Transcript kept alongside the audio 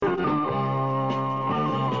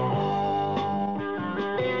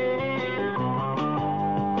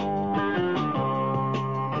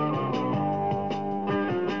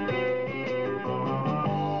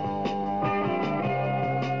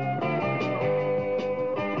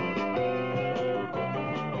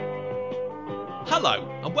Hello,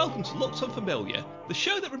 and welcome to Looks Unfamiliar, the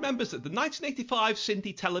show that remembers that the 1985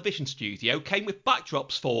 Cindy television studio came with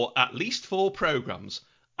backdrops for at least 4 programmes.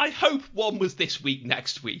 I hope one was this week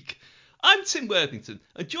next week. I'm Tim Worthington,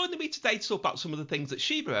 and joining me today to talk about some of the things that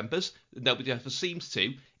she remembers, that nobody ever seems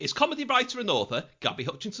to, is comedy writer and author, Gabby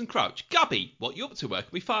Hutchinson Crouch. Gabby, what are you up to? Where can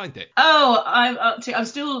we find it? I'm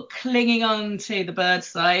still clinging on to the bird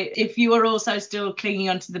site. If you are also still clinging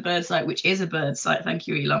on to the bird site, which is a bird site, thank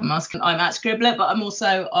you, Elon Musk. I'm at Scribblet, but I'm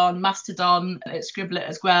also on Mastodon at Scribblet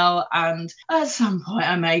as well. And at some point,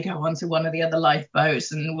 I may go on to one of the other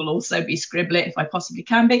lifeboats and will also be Scribblet if I possibly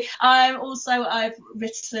can be.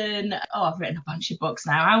 I've written a bunch of books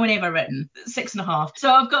now. How many have I written? 6.5.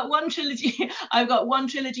 So I've got one trilogy. I've got one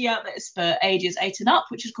trilogy out that's for ages 8 and up,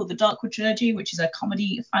 which is called the Darkwood Trilogy, which is a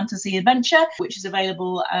comedy fantasy adventure, which is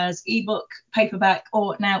available as ebook, paperback,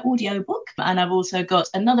 or now audiobook. And I've also got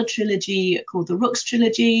another trilogy called the Rooks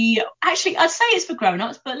Trilogy. Actually, I'd say it's for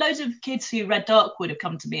grown-ups, but loads of kids who read Darkwood have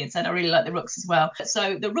come to me and said, I really like the Rooks as well.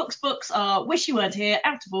 So the Rooks books are Wish You Weren't Here,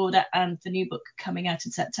 Out of Order, and the new book coming out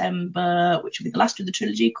in September, which will be the last of the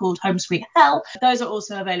trilogy, called Home Sweet Hell. Those are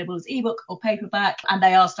also available as ebook or paperback, and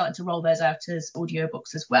they are starting to roll those out as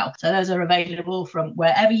audiobooks as well. So those are available from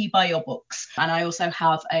wherever you buy your books. And I also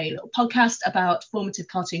have a little podcast about formative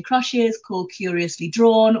cartoon crushes called Curiously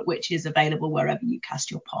Drawn, which is available wherever you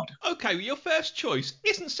cast your pod. Okay, well, your first choice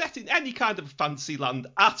isn't set in any kind of fantasy land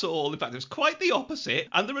at all. In fact, it's quite the opposite,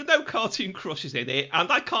 and there are no cartoon crushes in it,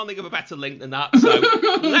 and I can't think of a better link than that, so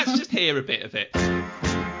let's just hear a bit of it.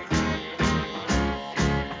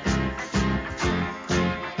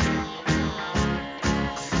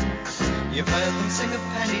 You've heard them sing of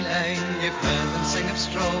Penny Lane, you've heard them sing of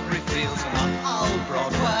Strawberry Fields and on old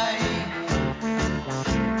Broadway.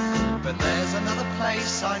 But there's another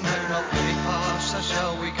place I know not very far, so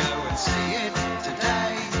shall we go and see it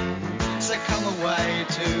today? So come away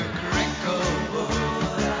to Cricklewood.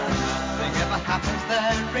 Nothing ever happens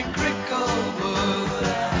there in Cricklewood.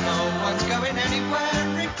 No one's going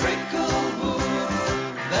anywhere in Cricklewood.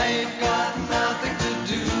 They've got nothing to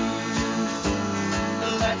do.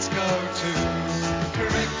 Let's go to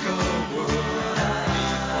Cricklewood.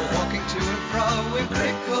 People walking to and fro in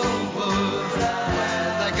Cricklewood. Where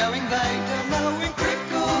they're going they don't know in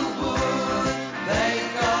Cricklewood.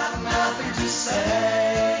 They've got nothing to say.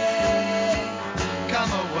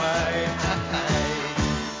 Come away, hey.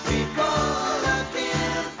 People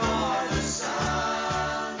looking for the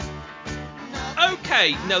sun.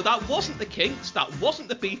 Okay, no, that wasn't the Kinks, that wasn't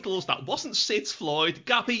the Beatles, that wasn't Sid Floyd.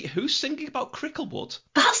 Gabby, who's singing about Cricklewood?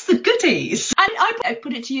 That's the Goodies. And I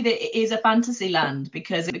put it to you that it is a fantasy land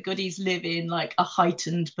because the Goodies live in like a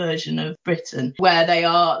heightened version of Britain where they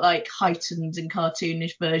are like heightened and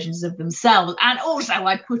cartoonish versions of themselves. And also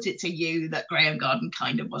I put it to you that Graham Garden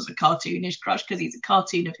kind of was a cartoonish crush because he's a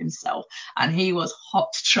cartoon of himself and he was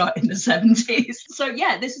hot to trot in the 70s. So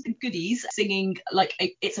yeah, this is the Goodies singing like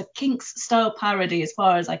it's a Kinks style parody as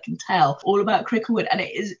far as I can tell, all about Cricklewood, and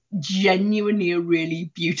it is genuinely a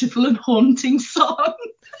really beautiful and haunting song.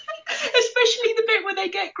 Especially the bit where they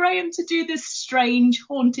get Graham to do this strange,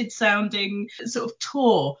 haunted sounding sort of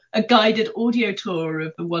tour, a guided audio tour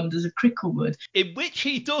of the wonders of Cricklewood. In which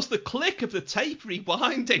he does the click of the tape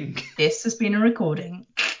rewinding. This has been a recording.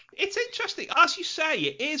 It's interesting. As you say,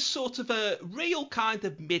 it is sort of a real kind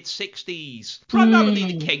of mid-60s. Primarily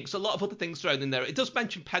the Kinks, a lot of other things thrown in there. It does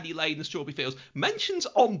mention Penny Lane and Strawberry Fields. Mentions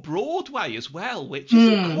on Broadway as well, which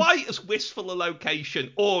isn't quite as wistful a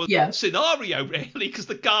location or scenario, really, because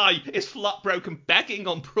the guy is flat broken begging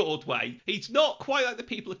on Broadway. He's not quite like the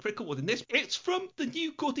people of Cricklewood in this. It's from the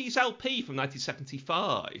new Goodies LP from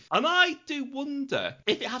 1975. And I do wonder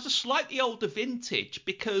if it has a slightly older vintage,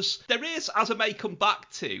 because there is, as I may come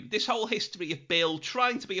back to, this whole history of Bill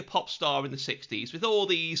trying to be a pop star in the 60s with all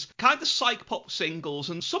these kind of psych pop singles,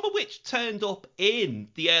 and some of which turned up in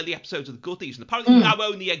the early episodes of the Goodies and apparently now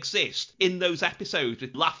only exist in those episodes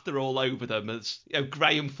with laughter all over them as, you know,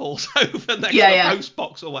 Graham falls over next to the post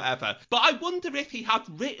box or whatever. But I wonder if he had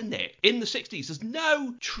written it in the 60s. There's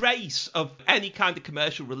no trace of any kind of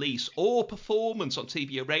commercial release or performance on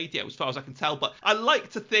TV or radio as far as I can tell, but I like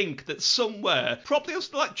to think that somewhere, probably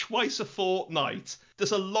like twice a fortnight,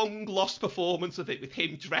 there's a long lost performance of it with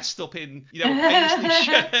him dressed up in, you know, a paisley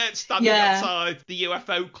shirt standing outside the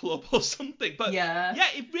UFO club or something. But yeah,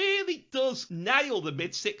 it really does nail the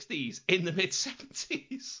mid-60s in the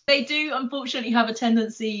mid-70s. They do unfortunately have a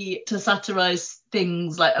tendency to satirise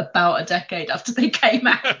things like about a decade after they came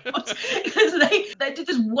out, because they did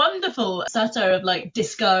this wonderful satire of like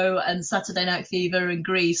disco and Saturday Night Fever and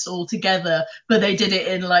Grease all together, but they did it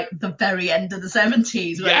in like the very end of the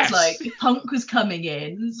 70s, where it's like punk was coming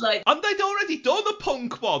in. It's like, and they'd already done a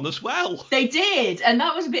punk one as well. They did, and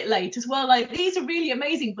that was a bit late as well. Like, these are really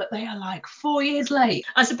amazing, but they are like 4 years late.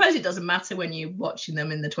 I suppose it doesn't matter when you're watching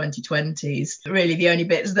them in the 2020s. Really, the only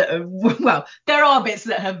bits that are, well, there are bits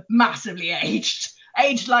that have massively aged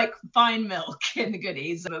like fine milk in the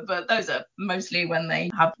goodies, but those are mostly when they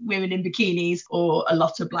have women in bikinis or a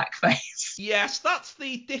lot of blackface. Yes, that's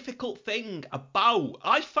the difficult thing about,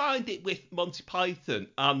 I find it with Monty Python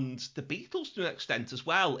and the Beatles to an extent as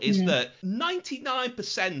well, is that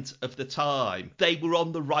 99% of the time they were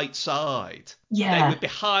on the right side. Yeah. They were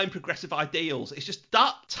behind progressive ideals. It's just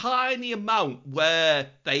that tiny amount where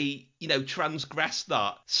they, transgress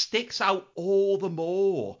that sticks out all the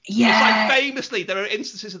more. Yeah. It's like, famously, there are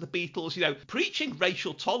instances of the Beatles, preaching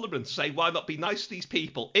racial tolerance, say, why not be nice to these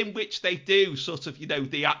people, in which they do sort of,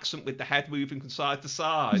 the accent with the head moving from side to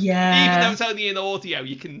side. Yeah. Even though it's only in audio,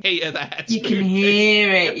 you can hear the heads moving. You can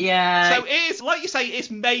hear it, yeah. So it is, like you say, it's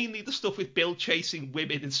mainly the stuff with Bill chasing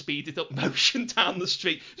women in speeded up motion down the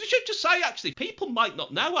street. I should just say, actually, people might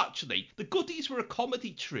not know, actually, the Goodies were a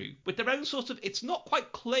comedy troupe with their own sort of, it's not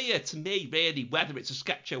quite clear to me, really, whether it's a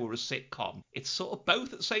sketch show or a sitcom. It's sort of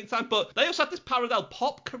both at the same time, but they also had this parallel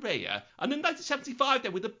pop career, and in 1975 they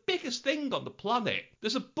were the biggest thing on the planet.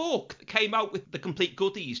 There's a book that came out with the Complete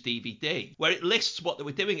Goodies DVD, where it lists what they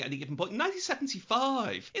were doing at any given point. In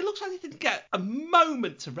 1975, it looks like they didn't get a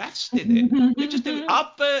moment to rest in it. They were just doing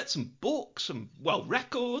adverts and books and, well,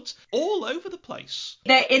 records all over the place.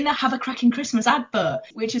 They're in the Have a Cracking Christmas advert,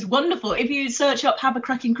 which is wonderful. If you search up Have a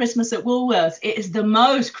Cracking Christmas at Woolworths, it is the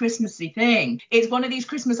most Christmassy thing. It's one of these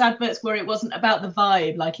Christmas adverts where it wasn't about the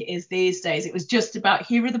vibe like it is these days. It was just about,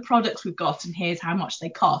 here are the products we've got and here's how much they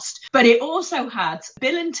cost. But it also had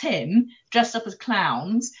Bill and Tim dressed up as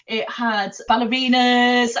clowns. It had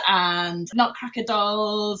ballerinas and nutcracker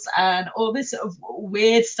dolls and all this sort of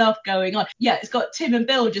weird stuff going on. Yeah, it's got Tim and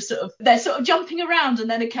Bill just they're sort of jumping around, and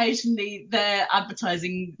then occasionally they're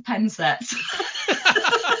advertising pen sets.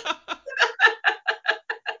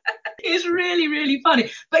 It's really, really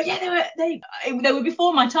funny. But yeah, they were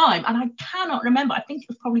before my time, and I cannot remember. I think it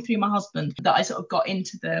was probably through my husband that I sort of got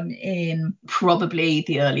into them in probably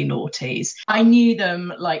the early noughties. I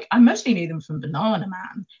mostly knew them from Banana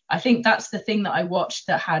Man. I think that's the thing that I watched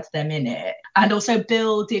that had them in it. And also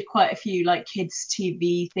Bill did quite a few like kids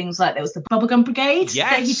TV things, like there was the Bubblegum Brigade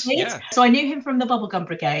that he did. Yeah. So I knew him from the Bubblegum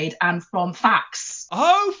Brigade and from Facts.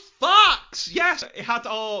 Oh, Facts! Yes, it had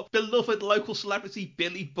our beloved local celebrity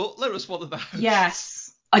Billy Butler as one of the hosts. Yes.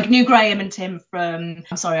 I knew Graham and Tim from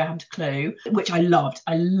I'm Sorry I Haven't a Clue, which I loved.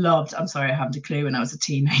 I loved I'm Sorry I Haven't a Clue when I was a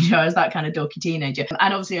teenager. I was that kind of dorky teenager.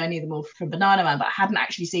 And obviously I knew them all from Banana Man, but I hadn't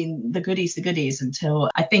actually seen the Goodies until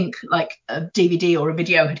I think like a DVD or a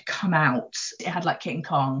video had come out. It had like King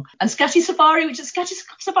Kong and Scatty Safari, Scatty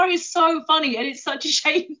Safari is so funny, and it's such a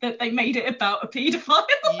shame that they made it about a paedophile.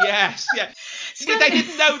 Yes, yeah. They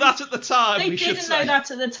didn't know that at the time. They didn't know that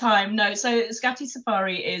at the time, no. So Scatty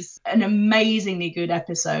Safari is an amazingly good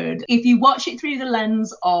episode. If you watch it through the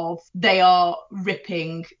lens of they are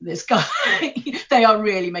ripping this guy, they are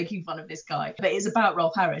really making fun of this guy. But it's about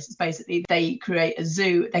Rolf Harris. It's basically they create a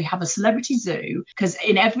zoo. They have a celebrity zoo, because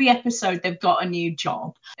in every episode they've got a new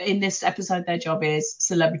job. In this episode, their job is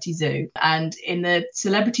celebrity zoo. And in the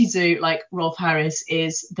celebrity zoo, like Rolf Harris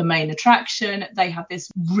is the main attraction. They have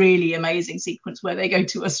this really amazing sequence where they go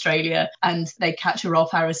to Australia and they catch a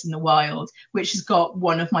Rolf Harris in the wild, which has got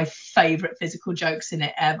one of my favourite physical jokes in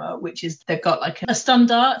it ever, which is they've got like a stun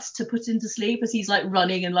dart to put him to sleep as he's like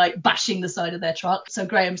running and like bashing the side of their truck. So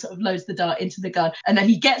Graham sort of loads the dart into the gun, and then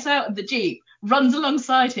he gets out of the Jeep, runs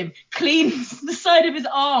alongside him, cleans the side of his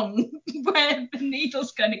arm where the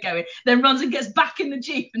needle's going to go in, then runs and gets back in the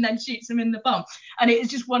Jeep and then shoots him in the bum. And it is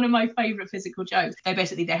just one of my favourite physical jokes. They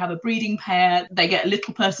have a breeding pair. They get a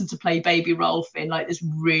little person to play Baby Rolf in like this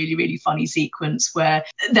really, really funny sequence where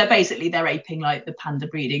they're aping like the panda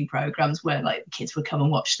breeding programs where like the kids would come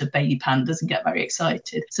and watch the baby pandas and get very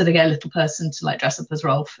excited. So they get a little person to like dress up as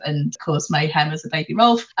Rolf and cause mayhem as a baby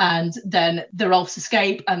Rolf. And then the Rolfs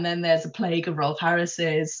escape, and then there's a plague of Rolf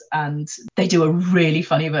Harris's, and they do a really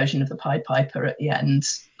funny version of the Pied Piper at the end.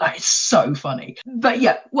 Like, it's so funny. But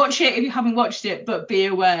yeah, watch it if you haven't watched it, but be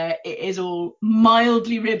aware it is all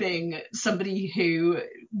mildly ribbing somebody who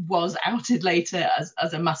was outed later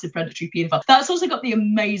as a massive predatory paedophile. That's also got the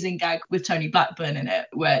amazing gag with Tony Blackburn in it,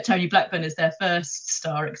 where Tony Blackburn is their first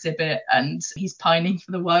star exhibit and he's pining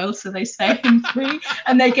for the wild, so they set him free,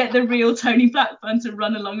 and they get the real Tony Blackburn to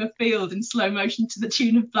run along a field in slow motion to the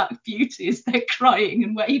tune of Black Beauty as they're crying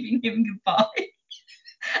and waving him goodbye.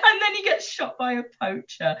 And then he gets shot by a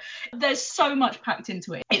poacher. There's so much packed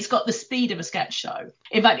into it. It's got the speed of a sketch show.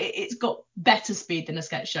 In fact, it's got better speed than a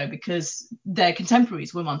sketch show because their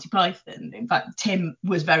contemporaries were Monty Python. In fact, Tim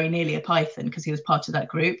was very nearly a Python because he was part of that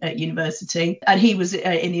group at university. And he was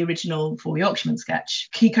in the original Four Yorkshiremen sketch.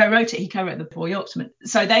 He co-wrote it. He co-wrote the Four Yorkshiremen.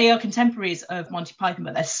 So they are contemporaries of Monty Python,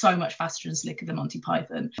 but they're so much faster and slicker than Monty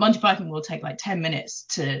Python. Monty Python will take like 10 minutes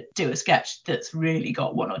to do a sketch that's really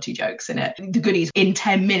got one or two jokes in it. The Goodies in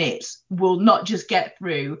 10 minutes will not just get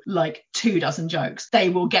through like 24 jokes. They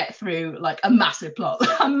will get through like a massive plot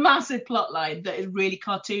line that is really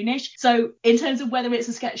cartoonish. So in terms of whether it's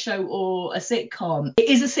a sketch show or a sitcom, it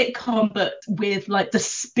is a sitcom, but with like the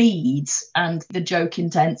speed and the joke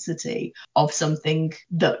intensity of something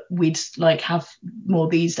that we'd like have more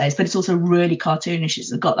these days. But it's also really cartoonish.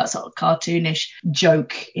 It's got that sort of cartoonish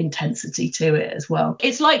joke intensity to it as well.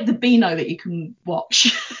 It's like the Beano that you can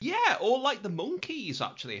watch. Yeah, or like the Monkeys,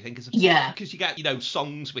 actually, I think is because you get,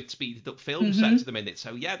 songs with speeded up film sets to them in it.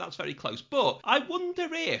 So yeah, that's very close. But I wonder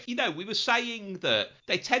if, we were saying that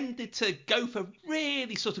they tended to go for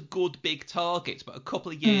really sort of good big targets, but a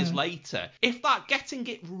couple of years later, if that getting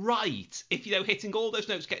it right, if, hitting all those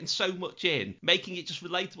notes, getting so much in, making it just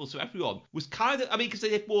relatable to everyone, was kind of, because they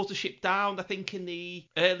did Watership Down, I think, in the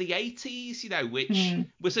early 80s, which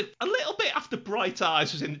was a little bit after Bright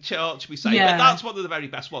Eyes was in the chart, should we say. Yeah. But that's one of the very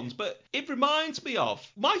best ones. But it reminds me of,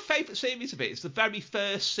 my favourite series of it is the very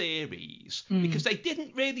first series, because they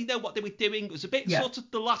didn't really know what they were doing. It was a bit sort of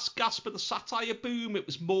the last gasp of the satire boom. It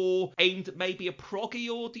was more aimed at maybe a proggy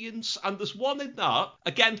audience. And there's one in that,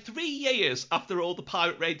 again, 3 years after all the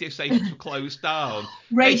pirate radio stations were closed down.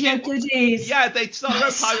 Radio Goodies. Yeah, they start their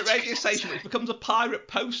own pirate radio station, which becomes a pirate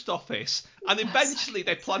post office. And eventually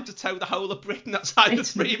they plan to tow the whole of Britain outside the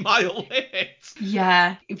 3 Mile limit.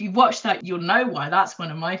 Yeah, if you watch that, you'll know why that's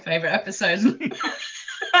one of my favourite episodes.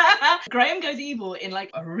 Graham goes evil in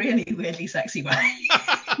like a really weirdly sexy way.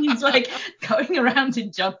 He's like going around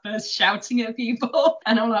in jumpers shouting at people,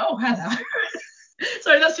 and I'm like, oh hello.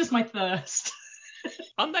 Sorry, that's just my thirst.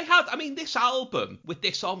 And they had, this album with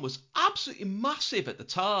this on was absolutely massive at the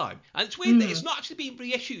time. And it's weird that it's not actually been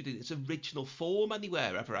reissued in its original form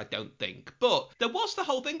anywhere ever, I don't think. But there was the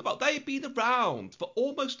whole thing about they had been around for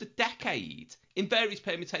almost a decade in various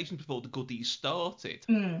permutations before the Goodies started.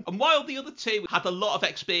 And while the other two had a lot of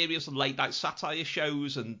experience on late night satire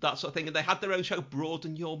shows and that sort of thing, and they had their own show,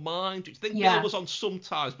 Broaden Your Mind, which I think Bill was on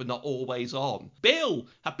sometimes but not always on. Bill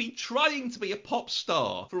had been trying to be a pop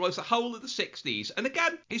star for almost the whole of the 60s. And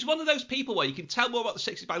again, he's one of those people where you can tell more about the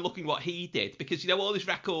 60s by looking what he did, because, all his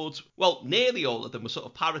records, well, nearly all of them were sort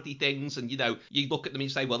of parody things, and, you look at them and you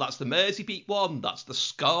say, well, that's the Mersey Beat one, that's the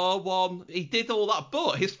Ska one. He did all that,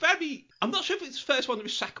 but I'm not sure if it's his first one or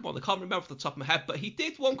his second one, I can't remember off the top of my head, but he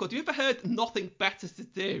did one called, have you ever heard Nothing Better to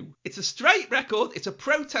Do? It's a straight record, it's a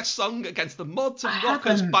protest song against the mods and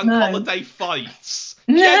rockers bank holiday fights.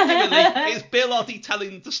 Genuinely, it's Bill Oddie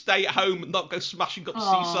telling them to stay at home and not go smashing up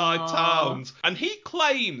seaside towns. And he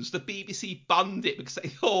claims the BBC banned it because they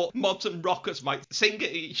thought mods and rockers might sing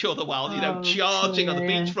at each other while, charging on the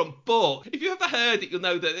beachfront. But if you ever heard it, you'll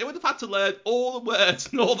know that they would have had to learn all the words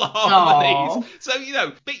and all the harmonies. So,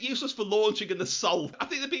 a bit useless for launching an assault. I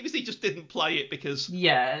think the BBC just didn't play it because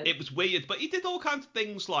it was weird. But he did all kinds of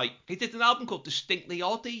things, like he did an album called Distinctly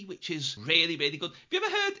Oddie, which is really, really good. Have you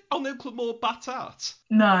ever heard On Uncle More Batat?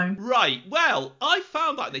 No. Right, well, I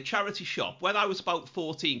found that in a charity shop when I was about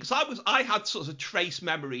 14, because I had sort of trace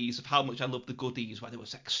memories of how much I loved the Goodies when I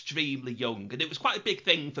was extremely young, and it was quite a big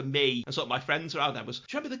thing for me and sort of my friends around then was, do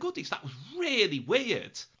you remember the Goodies? That was really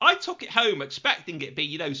weird. I took it home expecting it to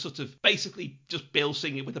be, sort of basically just Bill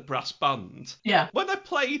singing with a brass band. Yeah. When I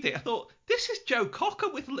played it, I thought, this is Joe Cocker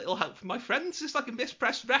with a little help from my friends. It's like a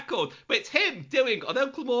mispressed record, but it's him doing On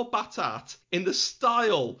Uncle More Batat in the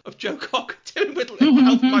style of Joe Cocker doing with a little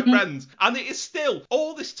help from my friends. And it is still,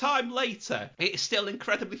 all this time later, it is still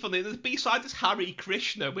incredibly funny. The B-side is Harry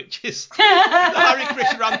Krishna, which is the Harry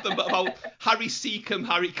Krishna anthem, but about Harry Seacombe,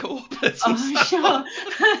 Harry Corbett and stuff. Sure.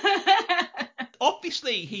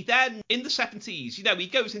 obviously, he then, in the 70s, he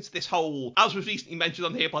goes into this whole, as was recently mentioned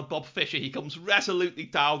on here by Bob Fisher, he comes resolutely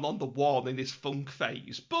down on the one in his funk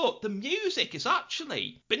phase. But the music is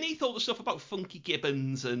actually, beneath all the stuff about Funky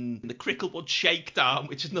Gibbons and the Cricklewood Shakedown,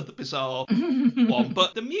 which is another bizarre one,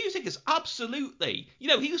 but the music is absolutely,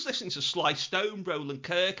 he was listening to Sly Stone, Roland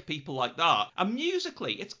Kirk, people like that, and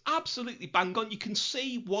musically, it's absolutely bang on. You can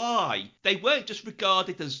see why they weren't just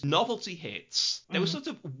regarded as novelty hits. They were sort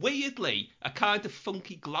of weirdly a kind of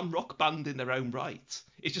funky glam rock band in their own right.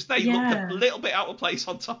 It's just they looked a little bit out of place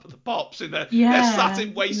on top of the pops in their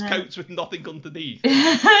satin waistcoats with nothing underneath.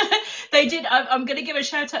 They did. I'm going to give a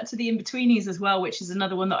shout out to the In-Betweenies as well, which is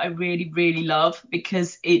another one that I really, really love,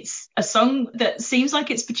 because it's a song that seems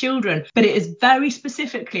like it's for children, but it is very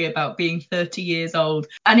specifically about being 30 years old.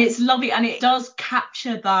 And it's lovely. And it does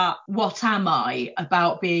capture that, what am I,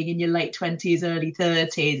 about being in your late 20s, early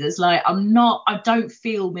 30s. It's like, I don't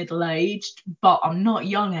feel middle-aged, but I'm not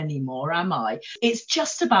young anymore, am I? It's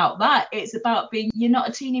just about that. It's about being, you're not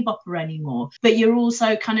a teeny bopper anymore, but you're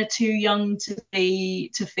also kind of too young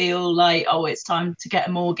to feel like, oh, it's time to get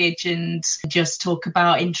a mortgage and just talk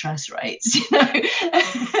about interest rates.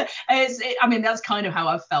 I mean, that's kind of how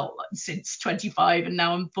I've felt since 25, and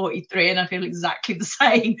now I'm 43 and I feel exactly the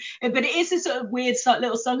same. But it is a sort of weird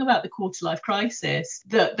little song about the quarter life crisis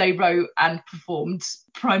that they wrote and performed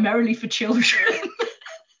primarily for children.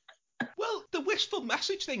 Well, the wistful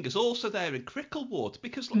message thing is also there in Cricklewood,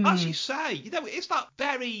 because as you say, it's that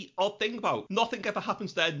very odd thing about nothing ever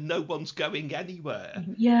happens there, no one's going anywhere.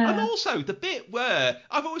 Yeah. And also the bit where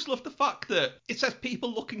I've always loved the fact that it says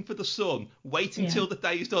people looking for the sun, wait until the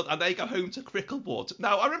day is done, and they go home to Cricklewood.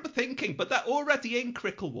 Now, I remember thinking, but they're already in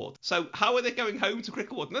Cricklewood, so how are they going home to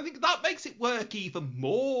Cricklewood? And I think that makes it work even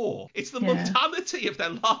more. It's the mundanity of their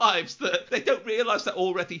lives that they don't realise they're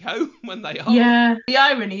already home when they are. Yeah, the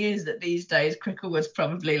irony is that these days Cricklewood's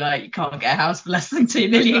probably like, you can't get a house for less than 2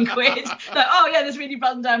 million quid. Like, oh yeah, this really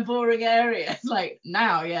run down boring area. It's like,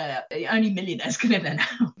 now, only millionaires can live there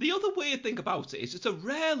now. The other weird thing about it is it's a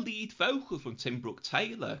rare lead vocal from Tim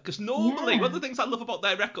Brooke-Taylor, because normally one of the things I love about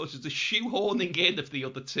their records is the shoehorning in of the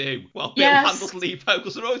other two. While Bill handles lead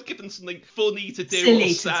vocals, they're always given something funny to do,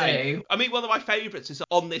 silly or say. to do. I mean, one of my favourites is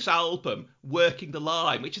on this album, Working the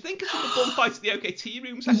Line, which I think is from the Bum Fight at the OK Tea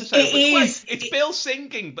Rooms episode. It's Bill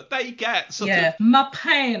singing, but they get sort of my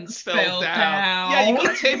pants fell down. Yeah, you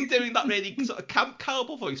got Tim doing that really sort of camp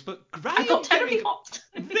cowboy voice, but Graham doing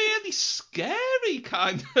really scary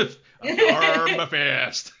kind of arm my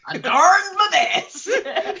fist. And darn my this.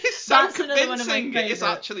 It's so convincing. It is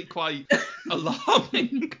actually quite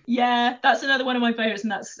alarming. Yeah, that's another one of my favourites,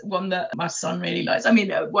 and that's one that my son really likes. I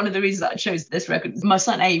mean, one of the reasons that I chose this record is my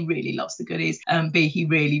son A really loves the goodies, and B, he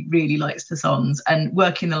really, really likes the songs, and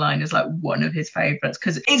Working the Line is like one of his favourites,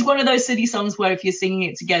 because it's one of those silly songs where if you're singing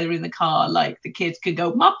it together in the car, like the kids could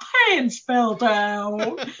go, my pants fell down,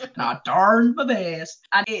 and I darned my best.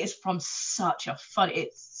 And it is from such a fun,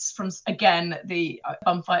 it's from, again, the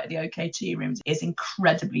Bum Fight at the OK Tea Rooms is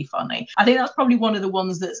incredibly funny. I think that's probably one of the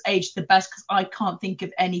ones that's aged the best, because I can't think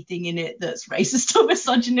of anything in it that's racist or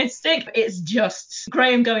misogynistic. It's just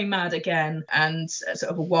Graham going mad again, and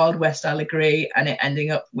sort of a Wild West allegory, and it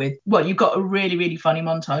ending up with, well, you've got a really, really funny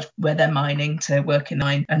montage where they're mining to work in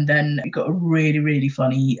mine, and then you've got a really, really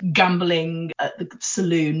funny gambling at the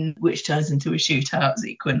saloon, which turns into a shootout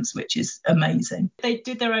sequence, which is amazing. They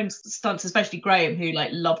did their own stunts, especially Graham, who like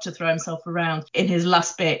loved to throw himself around. In his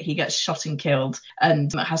last bit, he gets shot and killed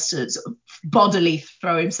and has to sort of bodily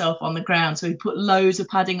throw himself on the ground, so he put loads of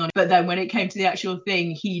padding on it. But then when it came to the actual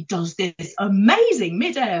thing, he does this amazing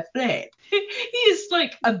mid-air flip. He is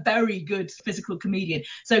like a very good physical comedian.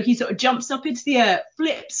 So he sort of jumps up into the air,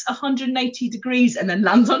 flips 180 degrees, and then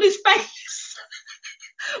lands on his face.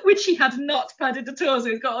 Which he had not padded at all. So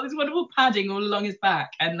he's got all this wonderful padding all along his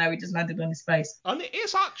back, and now he just landed on his face. And it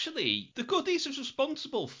is actually, the goodies is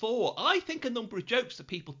responsible for, I think, a number of jokes that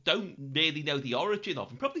people don't really know the origin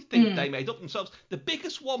of and probably think they made up themselves. The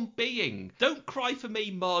biggest one being, Don't Cry For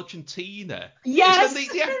Me, Margentina. Yes!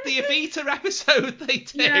 It's the Evita episode they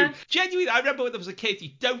do. Yeah. Genuinely, I remember when I was a kid,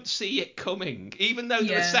 you don't see it coming, even though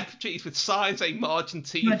there were secretaries with signs saying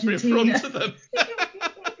Margentina in front of them.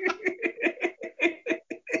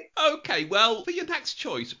 Okay, well, for your next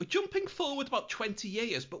choice, we're jumping forward about 20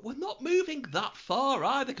 years, but we're not moving that far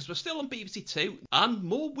either, because we're still on BBC Two, and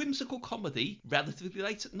more whimsical comedy relatively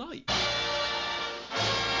late at night.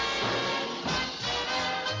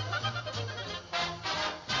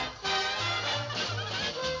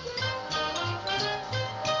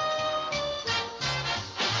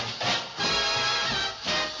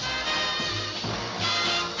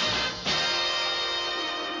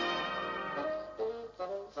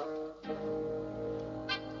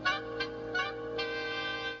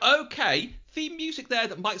 Okay, theme music there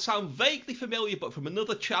that might sound vaguely familiar, but from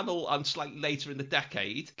another channel and slightly later in the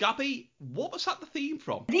decade. Gabby, what was that the theme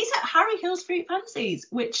from? These are Harry Hill's Fruit Fancies,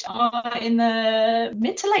 which are in the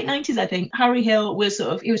mid to late 90s, I think. Harry Hill was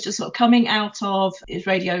he was just sort of coming out of his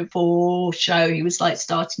Radio 4 show. He was like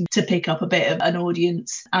starting to pick up a bit of an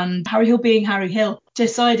audience. And Harry Hill, being Harry Hill,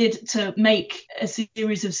 decided to make a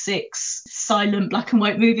series of 6 silent black and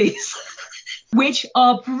white movies. Which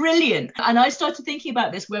are brilliant. And I started thinking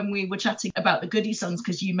about this when we were chatting about the Goody songs,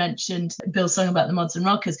 because you mentioned Bill's song about the Mods and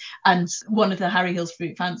Rockers, and one of the Harry Hill's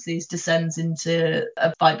Fruit Fancies descends into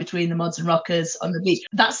a fight between the Mods and Rockers on the beach.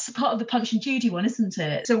 That's part of the Punch and Judy one, isn't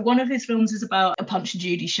it? So one of his films is about a Punch and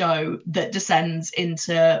Judy show that descends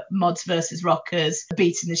into Mods versus Rockers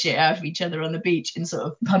beating the shit out of each other on the beach in sort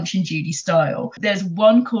of Punch and Judy style. There's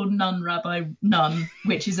one called Nun Rabbi Nun,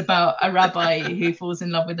 which is about a rabbi who falls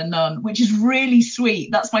in love with a nun, which is really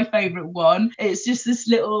sweet. That's my favourite one. It's just this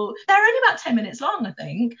little, they're only about 10 minutes long, I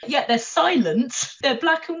think. Yeah, they're silent. They're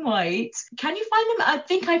black and white. Can you find them? I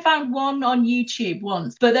think I found one on YouTube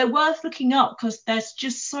once, but they're worth looking up because they're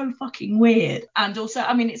just so fucking weird. And also,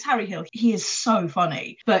 I mean, it's Harry Hill. He is so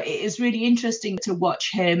funny, but it is really interesting to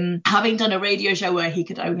watch him. Having done a radio show where he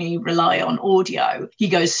could only rely on audio, he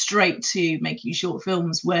goes straight to making short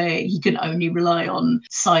films where he can only rely on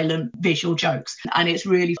silent visual jokes. And it's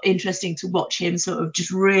really interesting to watch him sort of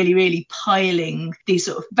just really piling these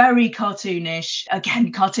sort of very cartoonish,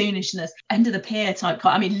 again, cartoonishness, end of the pier type,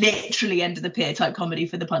 I mean, literally end of the pier type comedy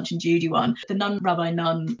for the Punch and Judy one. The Nun Rabbi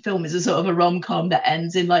Nun film is a sort of a rom-com that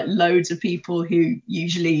ends in like loads of people who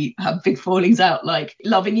usually have big fallings out, like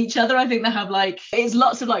loving each other. I think they have like, it's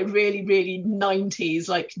lots of like really 90s,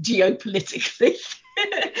 like geopolitically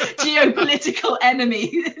geopolitical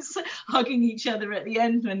enemies hugging each other at the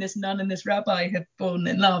end when this nun and this rabbi have fallen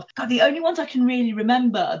in love. God, the only ones I can really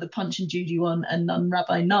remember are the Punch and Judy one and Nun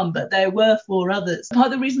Rabbi Nun, but there were 4 others. Part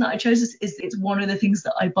of the reason that I chose this is it's one of the things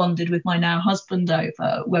that I bonded with my now husband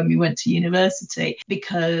over when we went to university,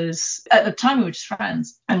 because at the time we were just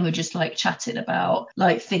friends and we were just like chatting about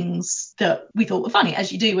like things that we thought were funny,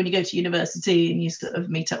 as you do when you go to university and you sort of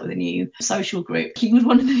meet up with a new social group. He was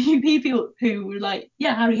one of the few people who were like,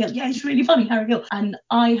 yeah, Harry Hill, yeah, he's really funny, Harry Hill. And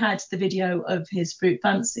I had the video of his Fruit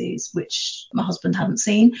Fancies, which my husband hadn't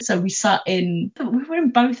seen. So we were in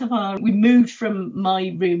both of we moved from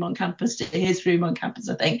my room on campus to his room on campus,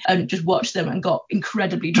 I think, and just watched them and got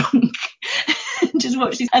incredibly drunk. Just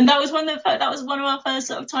watched these, and that was one of our first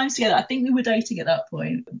sort of times together. I think we were dating at that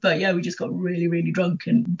point, but yeah, we just got really drunk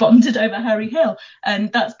and bonded over Harry Hill,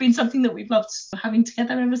 and that's been something that we've loved having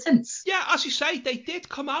together ever since. Yeah, as you say, they did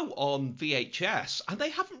come out on VHS and they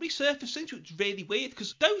haven't resurfaced since, which is really weird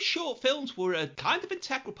because those short films were a kind of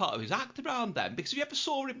integral part of his act around then, because if you ever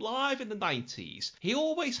saw him live in the 90s, he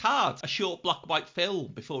always had a short black and white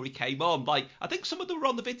film before he came on. Like, I think some of them were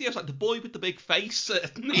on the videos, like The Boy with the Big Face,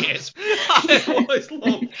 certainly is. I always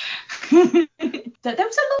loved. There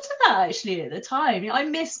was a lot of that actually at the time. I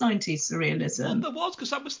miss 90s surrealism. Well, there was,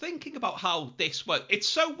 because I was thinking about how this worked. It's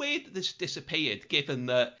so weird that this disappeared, given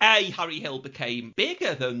that Harry Hill became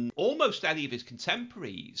bigger than almost any of his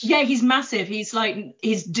contemporaries. Yeah, he's massive. He's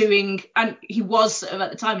doing, and he was sort of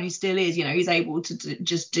at the time, and he still is. You know, he's able to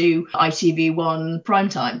just do ITV1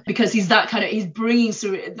 primetime because he's that kind of. He's bringing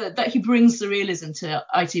that he brings surrealism to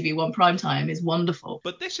ITV1 primetime is wonderful.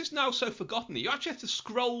 But this is now so forgotten that you actually have to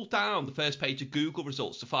scroll down the first page of Google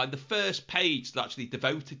results to find the first page that's actually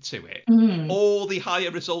devoted to it. All the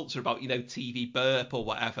higher results are about, TV burp or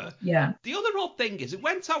whatever. Yeah. The other odd thing is it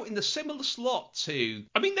went out in the similar slot to,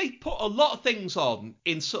 I mean, they put a lot of things on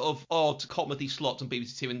in sort of odd comedy slots on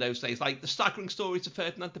BBC Two in those days, like The Staggering Stories of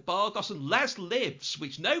Ferdinand de Bargos and Les Lives,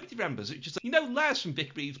 which nobody remembers, which is, Les from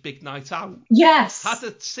Vic Reeves' Big Night Out. Yes. Had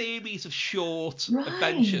a series of short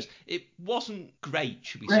adventures. It wasn't great,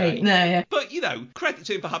 should we say. No, yeah. But, credit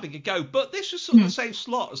to him for having a go. But this was sort of the same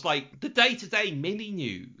slot as, like, the day-to-day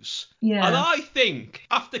mini-news. Yeah. And I think,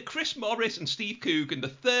 after Chris Morris and Steve Coogan, the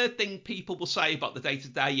third thing people will say about the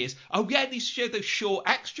day-to-day is, oh, yeah, they show those short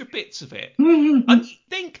extra bits of it. And you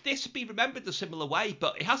think this would be remembered a similar way,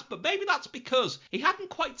 but it has. But maybe that's because he hadn't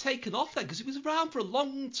quite taken off then, because he was around for a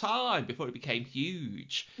long time before he became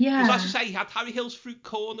huge. Yeah. Because, as you say, he had Harry Hill's Fruit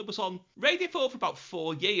Corner, was on Radio 4 for about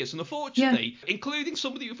 4 years. And unfortunately, including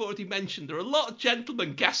somebody you've already mentioned, there are a lot of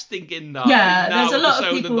gentlemen guesting in that. Yeah, there's a lot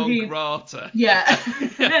of people who... grata.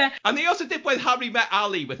 Yeah. And he also did When Harry Met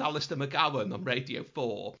Ali with Alistair McGowan on Radio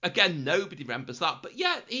 4. Again, nobody remembers that. But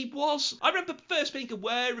yeah, he was... I remember first being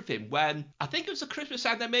aware of him when, I think it was a Christmas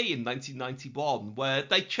NME in 1991, where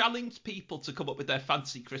they challenged people to come up with their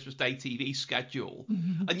fancy Christmas Day TV schedule.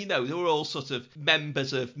 And And, they were all sort of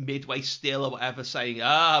members of Midway Still or whatever saying,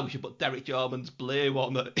 we should put Derek Jarman's Blue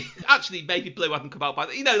on it. Actually, maybe Blue hadn't come out by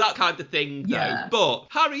then. That kind of thing, though. But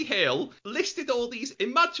Harry Hill listed all these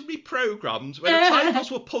imaginary programmes where the titles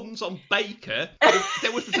were puns on Baker. They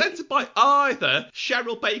were presented by either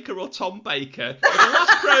Cheryl Baker or Tom Baker. And the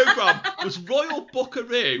last programme was Royal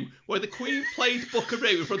Buckaroo, where the Queen played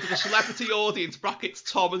Buckaroo in front of a celebrity audience, brackets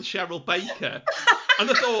Tom and Cheryl Baker. And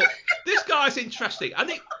I thought, this guy's interesting. And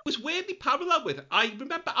it was weirdly parallel with, I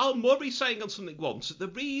remember Al Murray saying on something once that the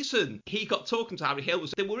reason he got talking to Harry Hill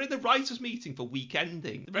was they were in a writers' meeting for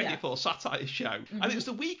Weekending, the Radio 4 satire show. Mm-hmm. And it was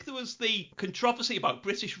the week there was the controversy about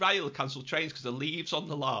British Rail cancelled trains because the leaves on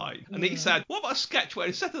the line. And he said, what about a sketch where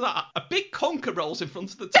instead of that, a big conker rolls in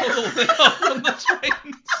front of the tunnel on the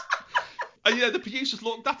trains? And, the producers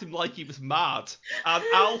looked at him like he was mad. And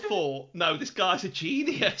Al thought, no, this guy's a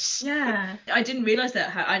genius. Yeah. I didn't realise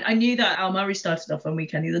that. I knew that Al Murray started off on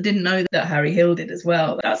Weekending. I didn't know that Harry Hill did as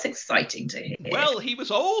well. That's exciting to hear. Well, he was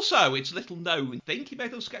also, it's little known, I think he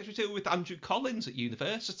made a sketch material with Andrew Collins at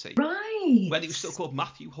university. Right. When he was still called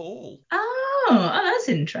Matthew Hall. Oh, that's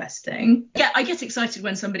interesting. Yeah, I get excited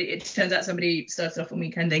when it turns out somebody started off on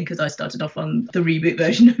Weekending, because I started off on the reboot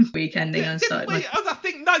version of Weekending. And I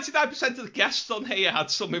think 99% of the guests on here had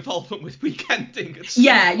some involvement with Weekending.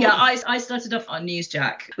 I started off on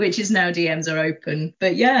Newsjack, which is now DMs are open.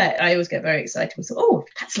 But yeah, I always get very excited. So,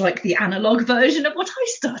 that's like the analogue version of what I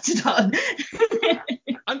started on.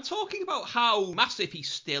 I'm talking about how massive he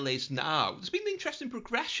still is now. There's been an interesting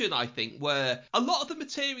progression, I think, where a lot of the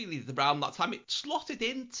material around that time it slotted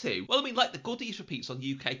into, like the Goodies repeats on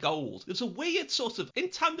UK Gold. There's a weird sort of, in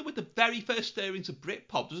tandem with the very first stirrings of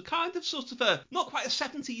Britpop, there's a kind of sort of not quite a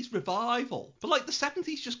 70s revival, but like the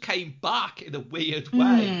 70s just came back in a weird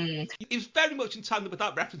way. It was very much in tandem with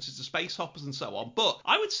that, references to space hoppers and so on. But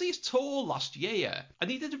I would see his tour last year, and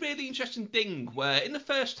he did a really interesting thing where in the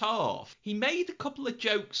first half, he made a couple of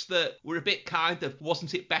jokes that were a bit kind of,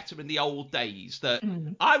 wasn't it better in the old days, that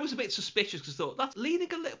I was a bit suspicious because I thought, that's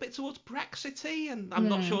leaning a little bit towards Brexity, and I'm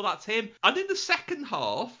not sure that's him. And in the second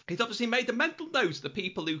half, he's obviously made a mental note of the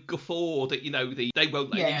people who guffawed at, they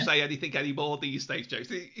won't let you say anything anymore these days jokes.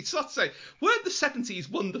 He started to say, weren't the 70s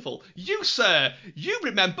wonderful? You, sir, you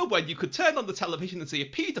remember when you could turn on the television and see a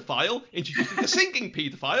paedophile introducing a singing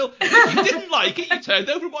paedophile, and if you didn't like it, you turned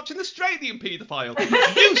over and watched an Australian paedophile.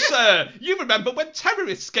 You, sir, you remember when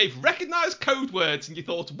terrorists gave recognised code words and you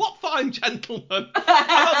thought, what fine gentlemen. And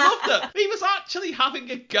I loved it. He was actually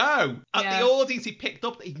having a go at the audience he picked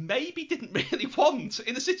up that he maybe didn't really want,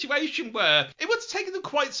 in a situation where it would have taken them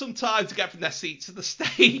quite some time to get from their seats to the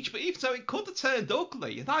stage, but even so, it could have turned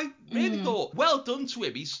ugly. And I really thought, well done to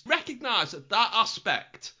him. He's recognised that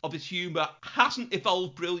aspect of his humour hasn't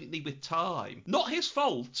evolved brilliantly with time. Not his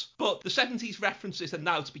fault, but the 70s references are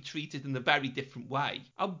now to be treated in a very different way.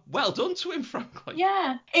 And well done to him, frankly.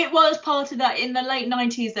 Yeah, it was part of that. In the late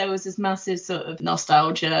 90s, there was this massive sort of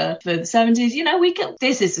nostalgia for the 70s.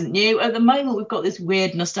 This isn't new. At the moment, we've got this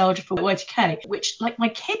weird nostalgia for Y2K, which, like, my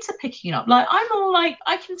kids are picking up. Like, I'm all like,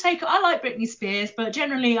 I like Britney Spears, but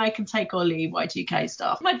generally I can take or leave Y2K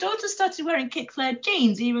stuff. My daughter started wearing kick-flared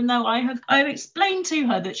jeans, even though I've explained to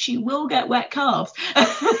her that she will get wet calves.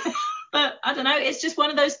 But I don't know, it's just one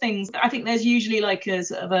of those things. I think there's usually like a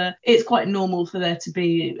sort of it's quite normal for there to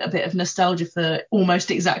be a bit of nostalgia for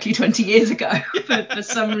almost exactly 20 years ago for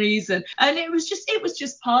some reason. And it was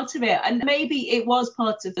just part of it. And maybe it was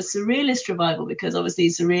part of the surrealist revival, because obviously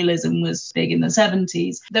surrealism was big in the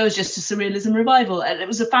 70s. There was just a surrealism revival, and it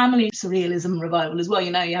was a family surrealism revival as well.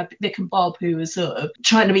 You had Vic and Bob, who was sort of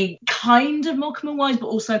trying to be kind of Morecambe and Wise, but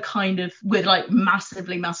also kind of with like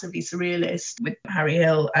massively surrealist with Harry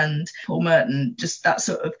Hill and Paul Merton, just that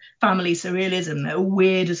sort of family surrealism. They're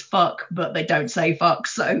weird as fuck, but they don't say fuck,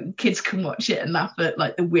 so kids can watch it and laugh at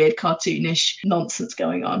like the weird cartoonish nonsense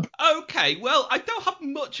going on. Okay, well, I don't have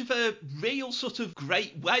much of a real sort of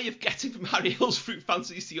great way of getting from Harry Hill's Fruit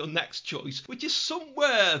Fantasies to your next choice, which is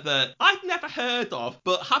somewhere that I've never heard of,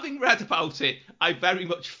 but having read about it, I very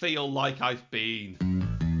much feel like I've been.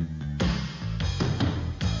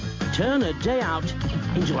 Turn a day out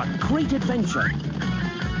into a great adventure.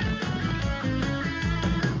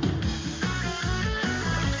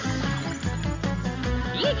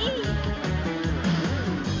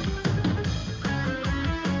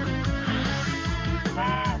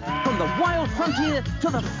 From the wild frontier to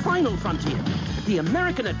the final frontier, the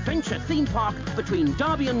American Adventure theme park between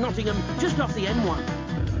Derby and Nottingham, just off the M1.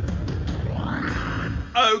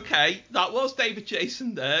 Okay, that was David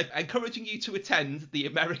Jason there, encouraging you to attend the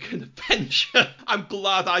American Adventure. I'm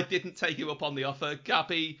glad I didn't take you up on the offer.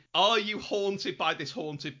 Gabby, are you haunted by this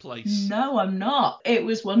haunted place? No, I'm not. It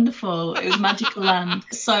was wonderful. It was magical land.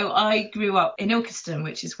 So I grew up in Ilkeston,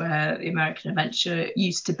 which is where the American Adventure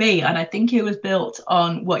used to be. And I think it was built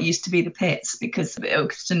on what used to be the pits, because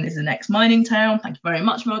Ilkeston is an ex-mining town. Thank you very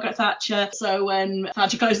much, Margaret Thatcher. So when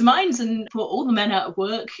Thatcher closed the mines and put all the men out of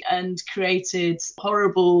work and created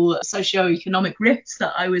horrible socio-economic rifts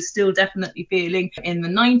that I was still definitely feeling in the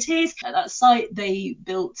 90s, at that site they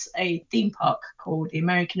built a theme park called the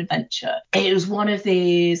American Adventure. It was one of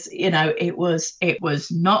these, it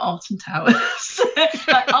was not Alton Towers.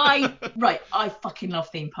 I fucking love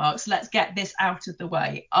theme parks. Let's get this out of the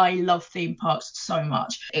way. I love theme parks so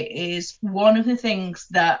much. It is one of the things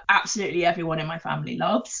that absolutely everyone in my family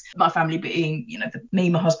loves. My family being, me,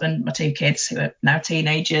 my husband, my two kids who are now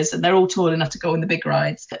teenagers, and they're all tall enough to go on the big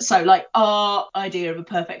rides. So our idea of a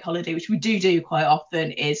perfect holiday, which we do quite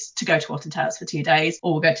often, is to go to Alton Towers for 2 days,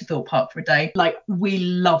 or we'll go to Thorpe Park for a day. We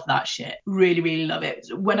love that shit. Really, really love it.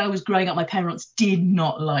 When I was growing up, my parents did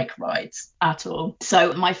not like rides at all.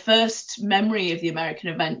 So my first memory of the American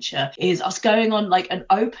Adventure is us going on an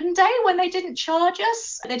open day when they didn't charge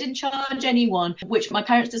us. They didn't charge anyone, which my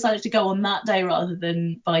parents decided to go on that day rather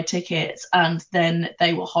than buy tickets. And then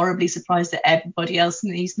they were horribly surprised that everybody else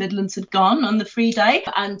in the East Midlands had gone on the free day.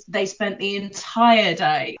 And they spent the entire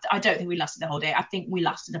day. I don't think we lasted the whole day. I think we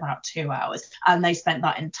lasted about 2 hours. And they spent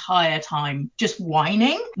that entire time just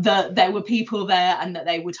whining that there were people there and that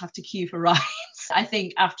they would have to queue for rides. I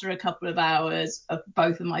think after a couple of hours of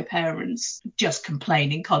both of my parents just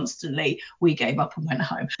complaining constantly, we gave up and went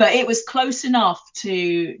home. But it was close enough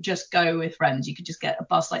to just go with friends. You could just get a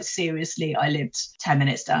bus. Seriously, I lived 10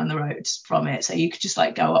 minutes down the road from it. So you could just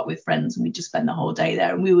go up with friends and we'd just spend the whole day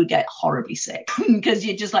there, and we would get horribly sick because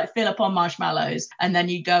you'd just fill up on marshmallows, and then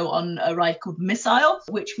you go on a ride called Missile,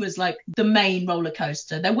 which was the main roller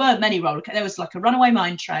coaster. There weren't many roller coasters. There was a runaway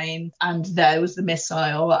mine train, and there was the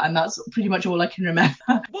Missile, and that's pretty much all I can remember.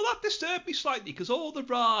 Well, that disturbed me slightly because all the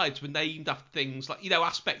rides were named after things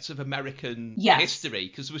aspects of American history.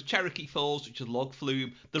 Because there was Cherokee Falls, which is a log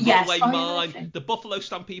flume, the Runaway Mine, the Buffalo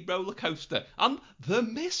Stampede roller coaster, and the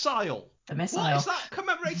Missile. The Missile. What is that?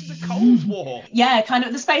 Commemorated the Cold War? Yeah, kind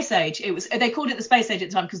of the space age. They called it the space age at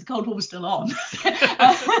the time because the Cold War was still on.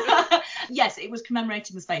 Yes, it was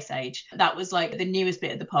commemorating the space age. That was the newest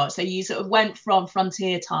bit of the park. So you sort of went from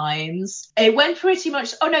frontier times. It went pretty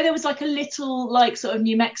much. Oh no, there was a little sort of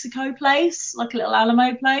New Mexico place, a little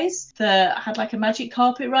Alamo place that had a magic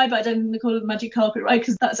carpet ride, but I don't think they call it a magic carpet ride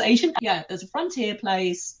because that's Asian. Yeah, there's a frontier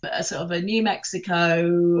place, a sort of a New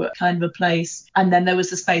Mexico kind of a place, and then there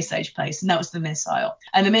was the space age place. And that was the Missile.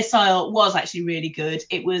 And the Missile was actually really good.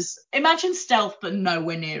 It was, imagine Stealth, but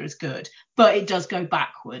nowhere near as good. But it does go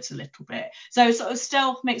backwards a little bit. So sort of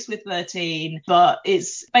Stealth mixed with 13, but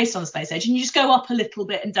it's based on the space age. And you just go up a little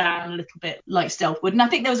bit and down a little bit like Stealth would. And I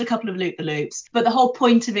think there was a couple of loop-the-loops. But the whole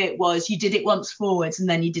point of it was you did it once forwards and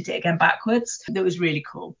then you did it again backwards. That was really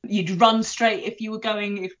cool. You'd run straight if you were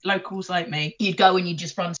going, if locals like me, you'd go and you'd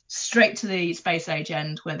just run straight to the space age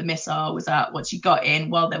end where the Missile was at once you got in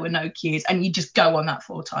while there were no queues. And you just go on that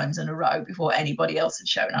 4 times in a row before anybody else had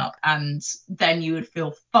shown up. And then you would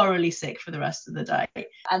feel thoroughly sick for the rest of the day,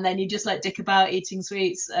 and then you just dick about eating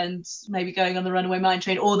sweets and maybe going on the runaway mine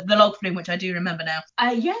train or the log flume, which I do remember now.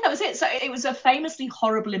 That was it. So it was a famously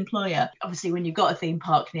horrible employer. Obviously when you've got a theme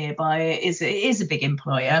park nearby, it is a big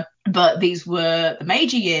employer, but these were the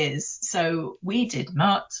major years, so we did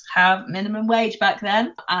not have minimum wage back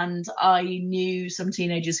then, and I knew some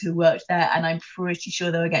teenagers who worked there, and I'm pretty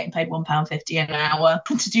sure they were getting paid £1.50 an hour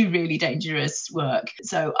to do really dangerous work.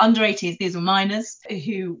 So under 18s, these were minors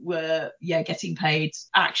who were getting paid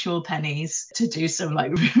actual pennies to do some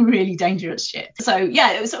really dangerous shit. So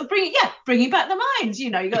it was sort of bringing back the mines.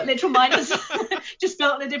 You got literal miners just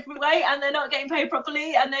built in a different way, and they're not getting paid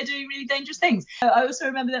properly, and they're doing really dangerous things. I also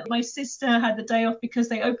remember that my sister had the day off because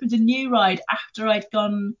they opened a new ride after I'd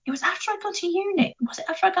gone. It was after I'd gone to uni. Was it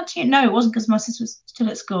after I'd gone to uni? No, it wasn't, because my sister was still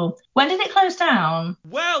at school. When did it close down?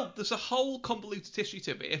 Well, there's a whole convoluted history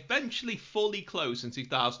to it. It eventually fully closed in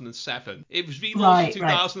 2007. It was relaunched in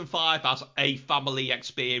 2005 as a family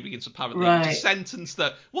experience, apparently. It was a sentence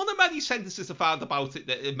that, one of the many sentences I found about it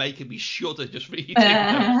that are making me shudder just reading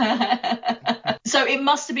them. So it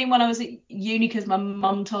must have been when I was at uni, because my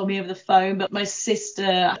mum told me over the phone, but my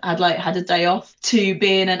sister had a day off to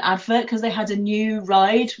be in an advert because they had a new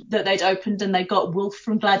ride that they'd opened, and they got Wolf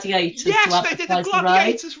from Gladiators to Yes, they did a advertise the ride.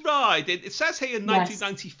 Gladiators ride. It says here in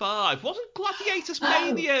 1995. Wasn't Gladiators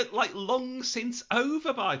Mania like long since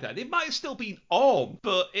over by then? It might have still been on,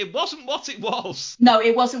 but it wasn't what it was. No,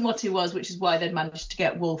 it wasn't what it was, which is why they'd managed to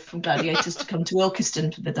get Wolf from Gladiators to come to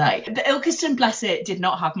Ilkeston for the day. The Ilkeston, bless it, did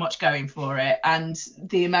not have much going for it, and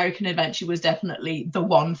the American Adventure was definitely the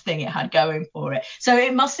one thing it had going for it. So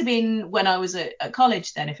it must have been when I was at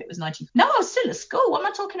college then, if it was 90. No, I was still at school. What am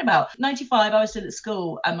I talking about? 95, I was still at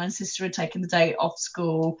school, and my sister had taken the day off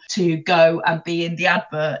school to go and be in the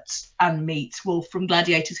advert and meet Wolf from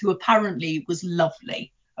Gladiators, who apparently was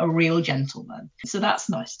lovely. A real gentleman. So that's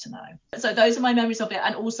nice to know. So those are my memories of it,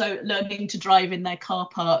 and also learning to drive in their car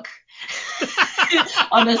park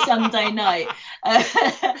on a Sunday night,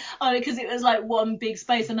 because it was like one big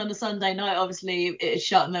space, and on a Sunday night obviously it was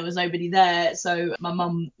shut and there was nobody there, so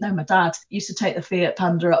my dad used to take the Fiat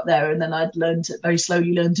Panda up there, and then I'd very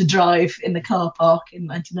slowly learn to drive in the car park in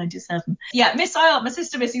 1997. Yeah, my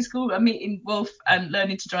sister missing school and meeting Wolf and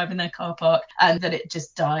learning to drive in their car park, and then it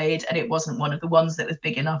just died, and it wasn't one of the ones that was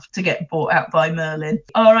big enough to get bought out by Merlin.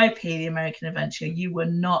 R.I.P. the American Adventure. You were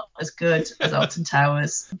not as good as Alton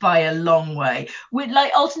Towers by a long way.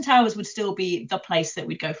 Alton Towers would still be the place that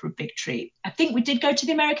we'd go for a big treat. I think we did go to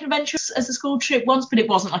the American Adventure as a school trip once, but it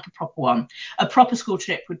wasn't like a proper one. A proper school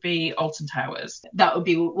trip would be Alton Towers. That would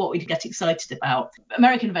be what we'd get excited about.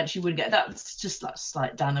 American Adventure, you wouldn't get that. It's just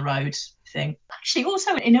like down the road thing. Actually,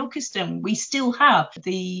 also in Ilkeston, we still have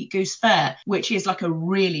the Goose Fair, which is like a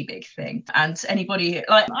really big thing. And anybody,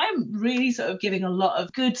 I'm really sort of giving a lot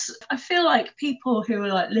of good, I feel like people who are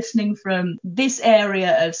like listening from this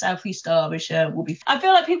area of Southeast Derbyshire I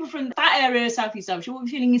feel like people from that area of Southeast Derbyshire will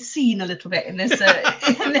be feeling seen a little bit in this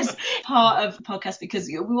in this part of the podcast, because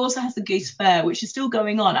we also have the Goose Fair, which is still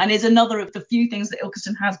going on and is another of the few things that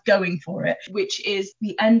Ilkeston has going for it, which is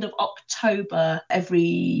the end of October every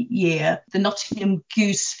year. The Nottingham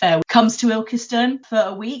Goose Fair comes to Ilkeston for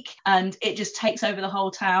a week, and it just takes over the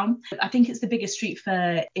whole town. I think it's the biggest street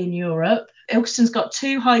fair in Europe. Ilkeston's got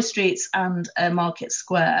 2 high streets and a market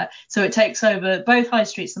square, so it takes over both high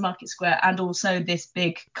streets, the market square, and also this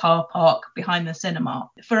big car park behind the cinema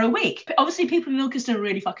for a week. Obviously, people in Ilkeston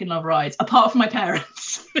really fucking love rides, apart from my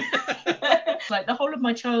parents. Like the whole of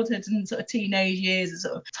my childhood and sort of teenage years is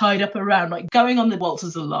sort of tied up around like going on the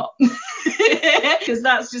waltzers a lot, because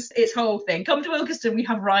that's just its whole thing. Come to Ilkeston, we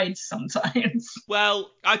have rides sometimes.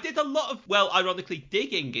 Well, I did a lot of, ironically,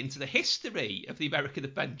 digging into the history of the American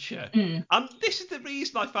Adventure. And this is the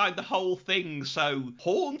reason I find the whole thing so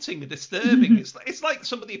haunting and disturbing. It's like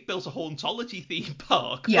somebody built a hauntology theme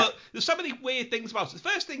park, but there's so many weird things about it. The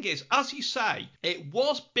first thing is, as you say, it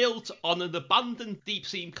was built on an abandoned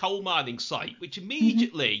deep-sea coal mining site, which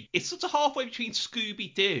immediately, it's sort of halfway between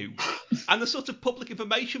Scooby-Doo and the sort of public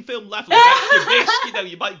information film level of extra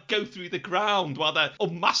risk. You might go through the ground while they're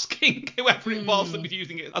unmasking whoever it was that was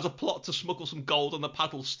using it as a plot to smuggle some gold on a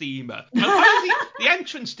paddle steamer. And apparently the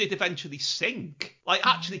entrance did eventually sink,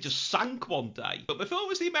 actually just sank one day. But before it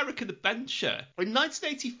was the American Adventure, in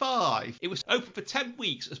 1985, it was open for 10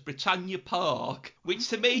 weeks as Britannia Park, which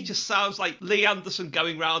to me just sounds like Lee Anderson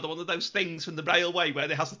going round on one of those things from the railway where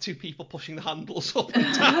there has the 2 people pushing the handles up and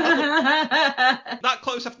down. That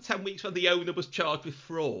closed after 10 weeks when the owner was charged with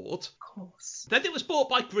fraud. Of course. Then it was bought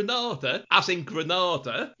by Granada, as in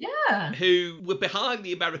Granada, who were behind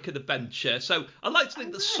the American Adventure. So I'd like to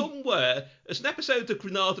think that somewhere, as an episode of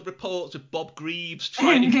Granada Reports with Bob Greaves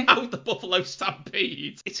trying out the Buffalo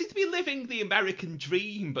Stampede, it seemed to be living the American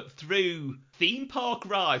dream, but through theme park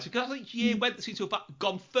rides, because each year seemed to have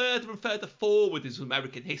gone further and further forward into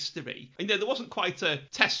American history. And there wasn't quite a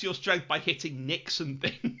test your strength by hitting Nixon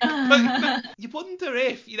thing. but you wonder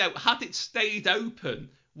if, had it stayed open,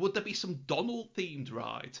 would there be some Donald-themed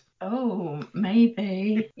ride? Oh,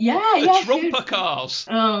 maybe. Yeah. Trumper cars.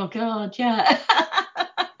 Oh, God, yeah.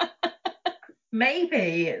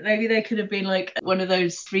 Maybe they could have been like one of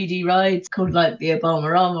those 3D rides called like the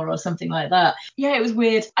Obama or something like that. Yeah, it was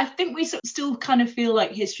weird. I think we still kind of feel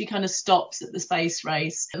like history kind of stops at the space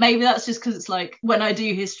race. Maybe that's just because it's like when I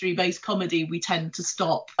do history-based comedy, we tend to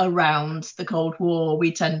stop around the Cold War.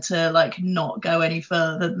 We tend to not go any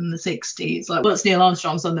further than the 60s. Like once Neil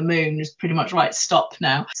Armstrong's on the moon, it's pretty much right, stop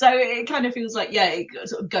now. So it kind of feels like, it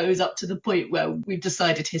sort of goes up to the point where we've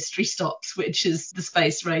decided history stops, which is the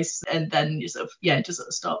space race, and then just sort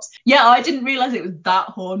of stops. Yeah, I didn't realize it was that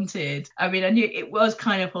haunted. I mean, I knew it was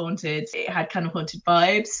kind of haunted. It had kind of haunted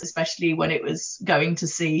vibes, especially when it was going to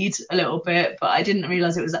seed a little bit, but I didn't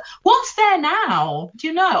realize it was that. What's there now? Do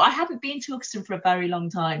you know? I haven't been to Hutchinson for a very long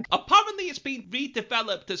time. Apparently it's been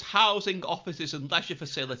redeveloped as housing, offices and leisure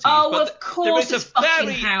facilities. Oh, but of course there is it's a fucking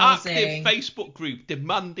very housing. active Facebook group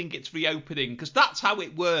demanding its reopening, because that's how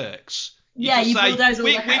it works. Yeah, you bulldoze all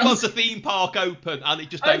we the want houses. the theme park open, and it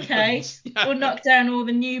just Okay, opens. Yeah. we'll knock down all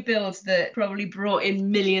the new builds that probably brought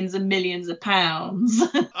in millions and millions of pounds.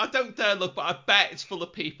 I don't dare look, but I bet it's full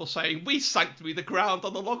of people saying, we sank through the ground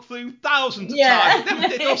on the log flume thousands of times. It never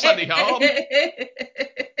did us any harm.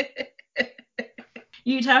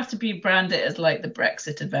 You'd have to be branded as like the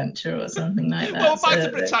Brexit adventure or something like that. Well, back to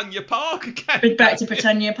Britannia Park again. Back to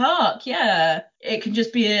Britannia Park, yeah. It can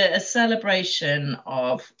just be a celebration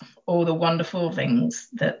of all the wonderful things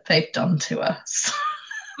that they've done to us.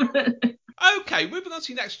 Okay, moving on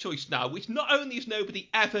to your next choice now, which not only has nobody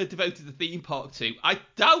ever devoted the theme park to, I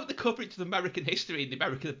doubt the coverage of American history and the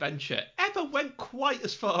American adventure ever went quite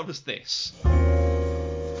as far as this.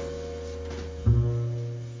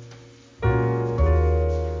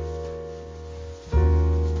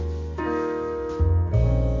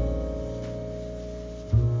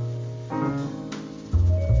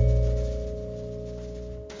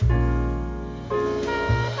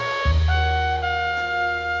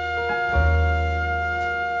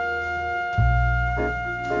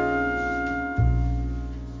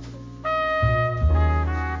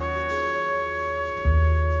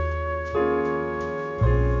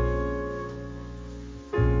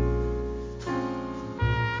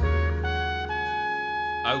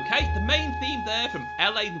 Okay, the main theme there from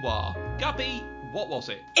LA Noire. Gabby, what was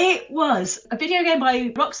it? It was a video game by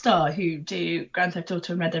Rockstar, who do Grand Theft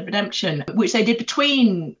Auto and Red Dead Redemption, which they did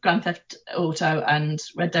between Grand Theft Auto and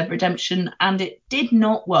Red Dead Redemption, and it did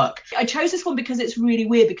not work. I chose this one because it's really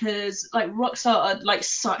weird, because like Rockstar are like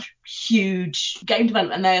such huge game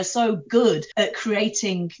development, and they are so good at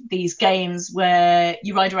creating these games where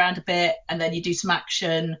you ride around a bit and then you do some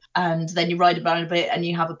action, and then you ride around a bit and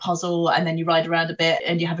you have a puzzle, and then you ride around a bit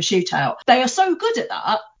and you have a shootout. They are so good at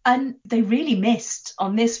that. And they really missed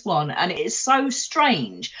on this one. And it is so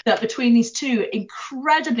strange that between these two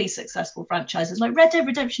incredibly successful franchises, like Red Dead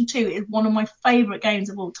Redemption 2 is one of my favourite games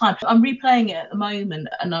of all time. I'm replaying it at the moment,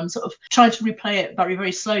 and I'm sort of trying to replay it very,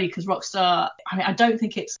 very slowly, because Rockstar, I mean, I don't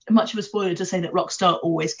think it's much of a spoiler to say that Rockstar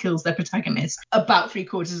always kills their protagonist about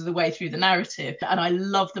 3/4 of the way through the narrative. And I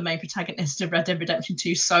love the main protagonist of Red Dead Redemption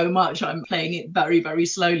 2 so much. I'm playing it very, very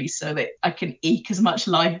slowly so that I can eke as much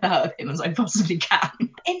life out of him as I possibly can.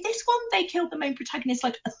 In this one, they killed the main protagonist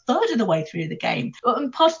like a third of the way through the game.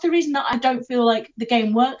 And part of the reason that I don't feel like the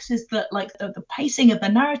game works is that like the pacing of the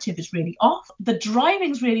narrative is really off. The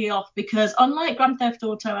driving's really off, because unlike Grand Theft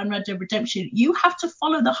Auto and Red Dead Redemption, you have to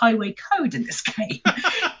follow the highway code in this game.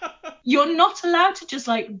 You're not allowed to just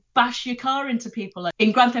like bash your car into people. Like,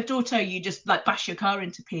 in Grand Theft Auto, you just like bash your car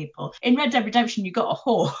into people. In Red Dead Redemption, you got a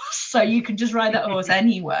horse, so you can just ride that horse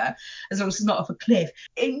anywhere as long as it's not off a cliff.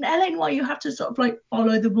 In LA Noire, you have to sort of like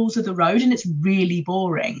follow the rules of the road, and it's really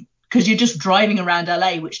boring, because you're just driving around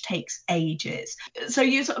LA, which takes ages. So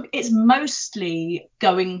you sort of, it's mostly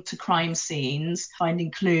going to crime scenes, finding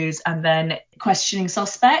clues, and then questioning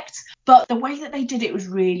suspects. But the way that they did it was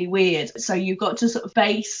really weird. So you've got to sort of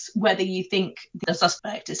base whether you think the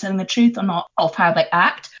suspect is telling the truth or not off how they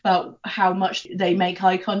act, about how much they make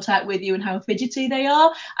eye contact with you and how fidgety they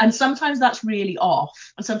are. And sometimes that's really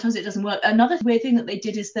off, and sometimes it doesn't work. Another weird thing that they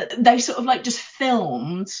did is that they sort of like just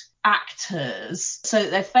filmed actors so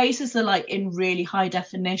that their faces are like in really high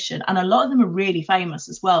definition, and a lot of them are really famous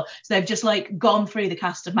as well. So they've just like gone through the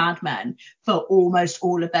cast of Mad Men for almost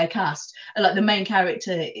all of their cast, and like the main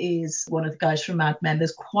character is one of the guys from Mad Men.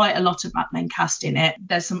 There's quite a lot of Mad Men cast in it.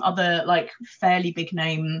 There's some other like fairly big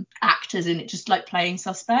name actors in it, just like playing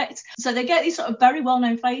suspects. So they get these sort of very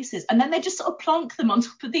well-known faces, and then they just sort of plonk them on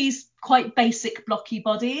top of these quite basic blocky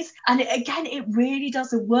bodies, and it really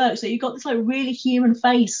doesn't work. So you've got this like really human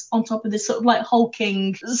face on top of this sort of like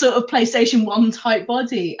hulking sort of PlayStation 1 type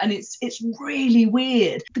body, and it's really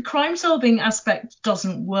weird. The crime solving aspect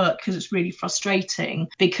doesn't work because it's really frustrating,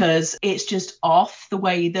 because it's just off the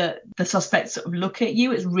way that the suspects sort of look at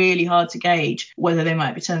you. It's really hard to gauge whether they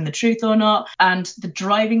might be telling the truth or not, and the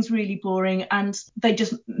driving's really boring, and they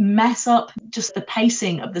just mess up just the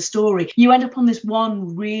pacing of the story. You end up on this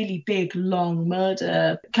one really big, long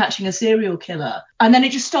murder, catching a serial killer. And then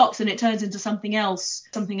it just stops and it turns into something else,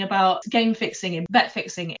 something about game fixing and bet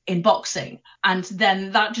fixing in boxing. And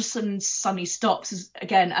then that just suddenly stops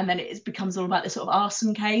again. And then it becomes all about this sort of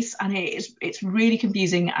arson case. And it's really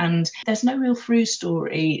confusing. And there's no real through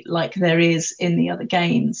story like there is in the other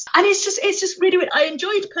games. And it's just really weird. I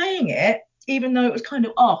enjoyed playing it, even though it was kind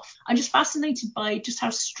of off. I'm just fascinated by just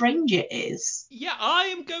how strange it is. Yeah, I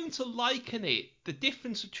am going to liken it, the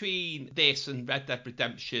difference between this and Red Dead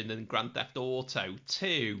Redemption and Grand Theft Auto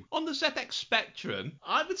 2. On the ZX spectrum,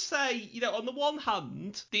 I would say, on the one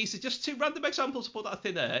hand, these are just two random examples to put that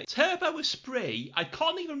thin air. Turbo Esprit, I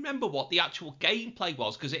can't even remember what the actual gameplay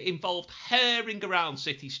was because it involved herring around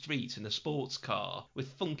city streets in a sports car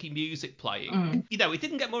with funky music playing. It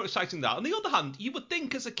didn't get more exciting than that. On the other hand, you would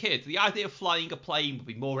think as a kid, the idea of flying a plane would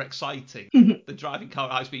be more exciting than driving car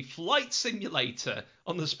at high speed. Flight Simulator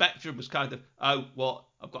on the Spectrum was kind of, oh, what?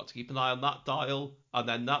 I've got to keep an eye on that dial and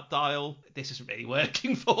then that dial. This isn't really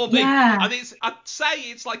working for me. Yeah. And I'd say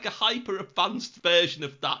it's like a hyper advanced version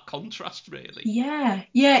of that contrast, really. Yeah,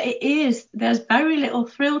 it is. There's very little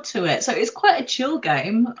thrill to it. So it's quite a chill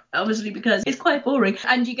game, obviously, because it's quite boring.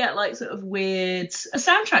 And you get like sort of weird. The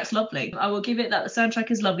soundtrack's lovely. I will give it that. The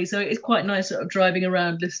soundtrack is lovely. So it's quite nice sort of driving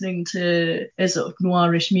around listening to this sort of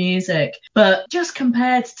noirish music. But just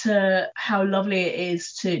compared to how lovely it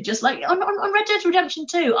is to just like on Red Dead Redemption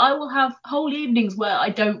 2, I will have whole evenings where I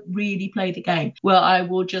don't really play the game, where I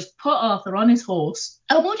will just put Arthur on his horse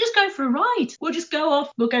and we'll just go for a ride. We'll just go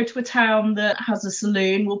off. We'll go to a town that has a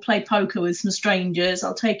saloon. We'll play poker with some strangers.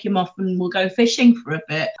 I'll take him off and we'll go fishing for a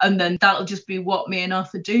bit. And then that'll just be what me and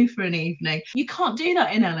Arthur do for an evening. You can't do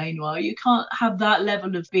that in LA Noire. You can't have that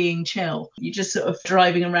level of being chill. You're just sort of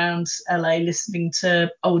driving around LA listening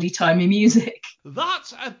to oldie-timey music.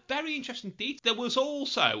 That's a very interesting detail. There was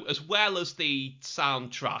also, as well as the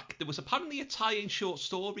soundtrack, there was apparently a tie-in short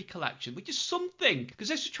story collection, which is something, because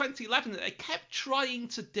this was 2011, that they kept trying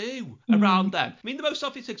to do around then. I mean, the most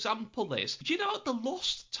obvious example is, do you know about the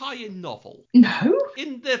Lost tie-in novel? No.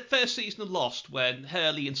 In the first season of Lost, when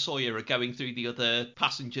Hurley and Sawyer are going through the other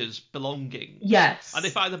passengers' belongings, yes, and they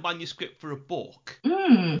find a manuscript for a book,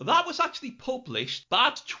 that was actually published,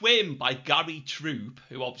 Bad Twin by Gary Troop,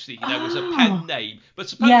 who obviously, was a pen name, but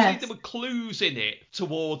supposedly there were clues in it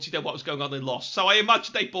towards, what was going on in Lost. So I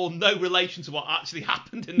imagine they bore no relation to what actually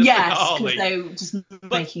happened in the finale. Yes, because they were just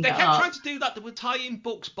making they it kept up. trying to do that. There were tie-in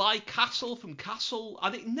books by Castle from Castle,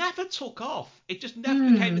 and it never took off. It just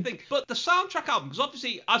never became a thing. But the soundtrack album, because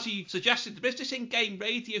obviously, as you suggested, there is this in-game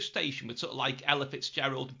radio station with sort of like Ella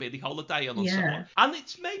Fitzgerald and Billie Holiday on and so on. And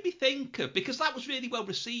it's made me think of, because that was really well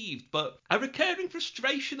received, but a recurring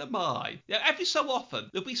frustration of mine, every so often,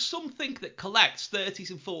 there'll be something that collects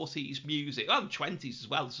 30s and 40s music, and 20s as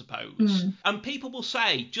well, I suppose. And people will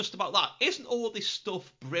say just about that, isn't all this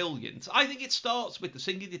stuff brilliant? I think it starts with the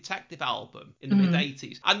Singing Detective album in the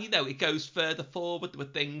mid-80s. And, it goes further forward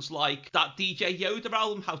with things like that DJ Yoda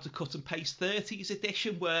album, How to Cut and Paste 30s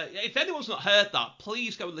edition, where if anyone's not heard that,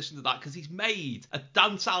 please go and listen to that, because he's made a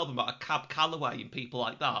dance album out of Cab Calloway and people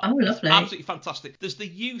like that. Oh, lovely. It's absolutely fantastic. There's the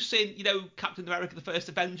use in, Captain America, the First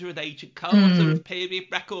Avenger and Agent Carter of period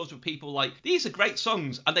records with people like, these are great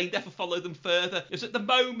songs, and they never follow them further. Because at the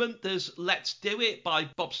moment, there's Let's Do It by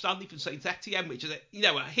Bob Stanley from Saint Etienne, which is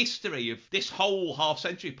a history of this whole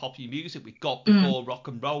half-century popular music we got before rock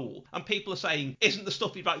and roll. And people are saying, isn't the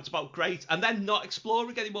stuff he writes about great? And then not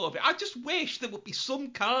exploring any more of it. I just wish there would be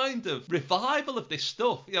some kind of revival of this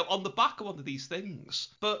stuff, on the back of one of these things.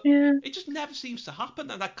 But it just never seems to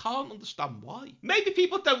happen, and I can't understand why. Maybe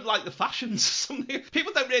people don't like the fashions or something.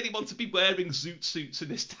 People don't really want to be wearing zoot suits in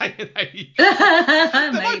this day and age. They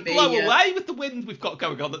might blow away with the wind we've got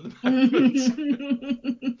going on at the moment.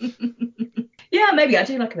 Yeah, maybe. I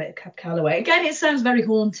do like a bit of Cab Calloway. Again, it sounds very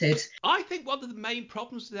haunted. I think one of the main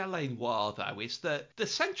problems with LA Noire, though, is that the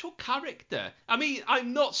central character... I mean,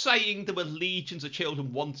 I'm not saying there were legions of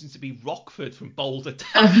children wanting to be Rockford from Boulder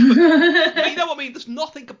Town. But you know what I mean? There's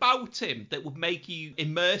nothing about him that would make you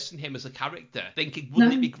immerse in him as a character, thinking,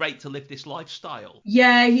 wouldn't it be great to live this lifestyle?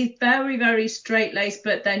 Yeah, he's very, very straight-laced,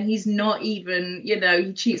 but then he's not even,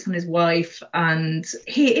 he cheats on his wife, and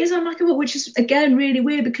he is unlikable, which is, again, really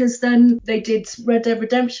weird, because then they did Red Dead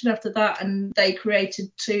Redemption after that, and they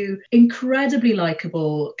created two incredibly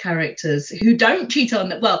likable characters who don't cheat on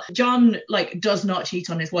them. Well, John does not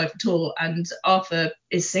cheat on his wife at all, and Arthur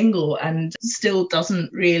is single and still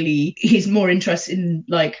doesn't really, he's more interested in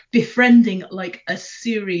like befriending like a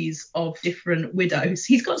series of different widows.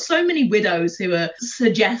 He's got so many widows who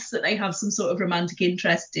suggest that they have some sort of romantic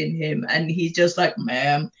interest in him, and he's just like,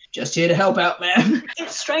 ma'am, just here to help out, ma'am.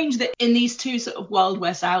 It's strange that in these two sort of Wild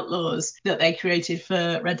West outlaws that they created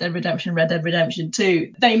for Red Dead Redemption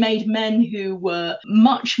 2, they made men who were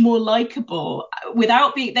much more likable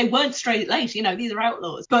without being, they weren't straight laced, you know, these are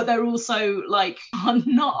outlaws, but they're also like are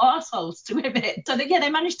not assholes to women. So they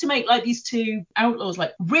managed to make like these two outlaws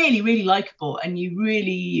like really, really likable, and you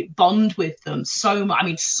really bond with them so much. I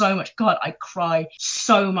mean, so much. God, I cry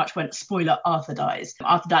so much when, spoiler, Arthur dies.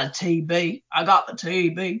 Arthur dies of TB. I got the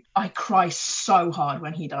TB. I cry so hard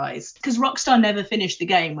when he dies, because Rockstar never finished the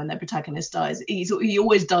game when their protagonist dies. He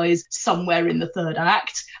always dies somewhere in the third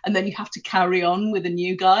act, and then you have to carry on with a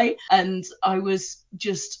new guy. And I was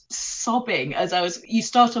just sobbing as you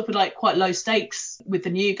start off with like quite low stakes with the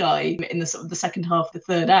new guy in the sort of the second half of the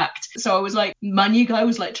third act. So I was like, my new guy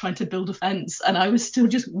was like trying to build a fence, and I was still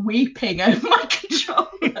just weeping over my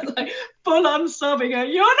controller, like full on sobbing,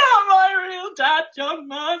 going, you're not my real dad, John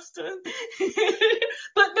Marston.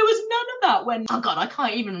 But there was none of that when, oh God, I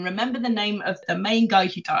can't even remember the name of the main guy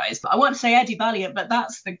who dies. I want to say Eddie Valiant, but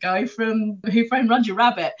that's the guy from Who Framed Roger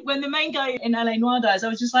Rabbit. When the main guy in LA Noire dies, I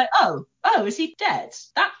was just like, oh, is he dead?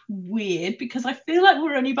 That's weird, because I feel like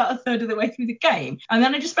we're only about a third of the way through the game. And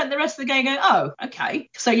then I just spent the rest of the game going, oh, okay.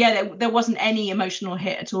 So yeah, there wasn't any emotional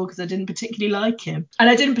hit at all, because I didn't particularly like him. And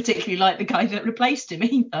I didn't particularly like the guy that replaced him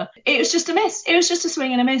either. It was just a miss. It was just a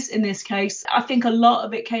swing and a miss in this case. I think a lot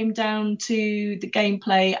of it came down to the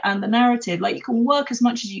gameplay and the narrative. Like, you can work as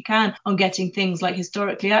much as you can on getting things like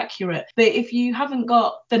historically accurate, but if you haven't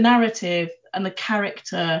got the narrative and the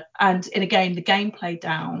character and in a game the gameplay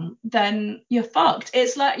down, then you're fucked.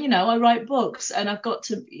 It's like, you know, I write books and I've got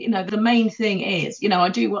to, you know, the main thing is, you know, I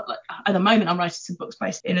do what, like, at the moment I'm writing some books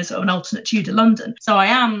based in a sort of an alternate Tudor London, so I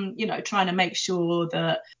am, you know, trying to make sure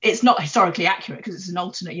that it's not historically accurate, because it's an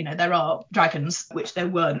alternate, you know, there are dragons, which there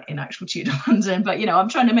weren't in actual Tudor London, but, you know, I'm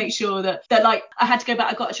trying to make sure that like, I had to go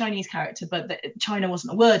back, I got a Chinese character, but China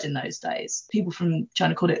wasn't a word in those days. People from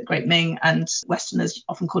China called it Great Ming, and Westerners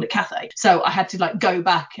often called it Cathay. So I had to like go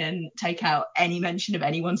back and take out any mention of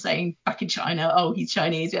anyone saying back in China, oh, he's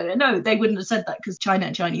Chinese. No, they wouldn't have said that, because China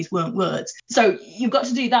and Chinese weren't words. So you've got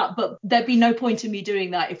to do that, but there'd be no point in me doing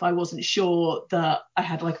that if I wasn't sure that I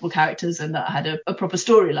had likable characters and that I had a proper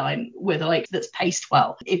storyline with like that's paced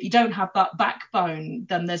well. If you don't have that backbone,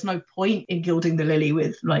 then there's no point in gilding the lily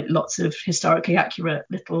with like lots of historically accurate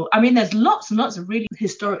little, I mean, there's lots and lots of really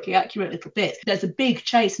historically accurate little bits. There's a big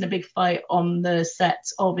chase and a big fight on the set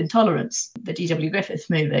of Intolerance, the D.W. Griffith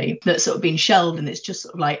movie, that's sort of been shelved, and it's just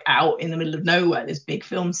sort of like out in the middle of nowhere, this big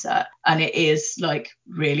film set, and it is like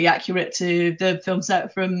really accurate to the film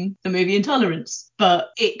set from the movie Intolerance,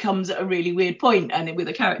 but it comes at a really weird point, and with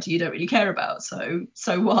a character you don't really care about, so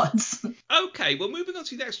what? Okay, well, moving on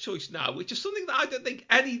to the next choice now, which is something that I don't think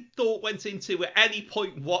any thought went into at any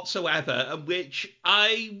point whatsoever, and which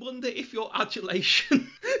I wonder if your adulation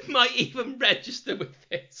might even register with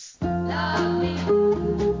this. Love me.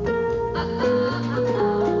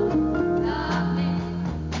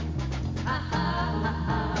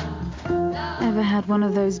 Ever had one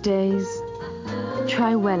of those days?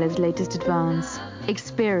 Try Wella's latest advance,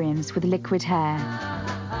 Experience with Liquid Hair.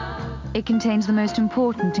 It contains the most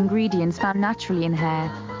important ingredients found naturally in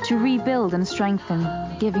hair to rebuild and strengthen,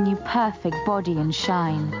 giving you perfect body and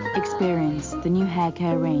shine. Experience the new hair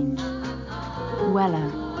care range.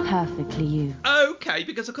 Wella, perfectly you. Okay,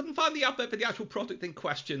 because I couldn't find the advert for the actual product in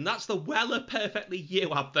question. That's the Weller Perfectly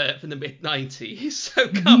You advert from the mid-90s. So,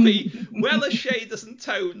 Gabby, Weller shaders and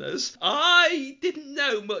toners. I didn't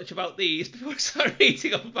know much about these before I started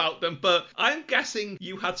reading up about them, but I'm guessing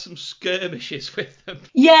you had some skirmishes with them.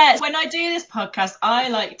 Yes, when I do this podcast, I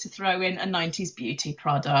like to throw in a 90s beauty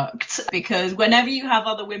product, because whenever you have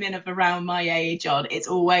other women of around my age on, it's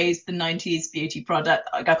always the 90s beauty product.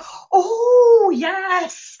 I go, oh,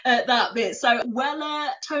 yes, at that bit. So Weller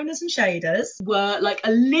toners and shaders were like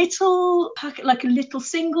a little packet, like a little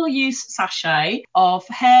single-use sachet of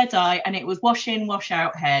hair dye, and it was wash in, wash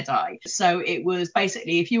out hair dye. So it was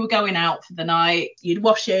basically, if you were going out for the night, you'd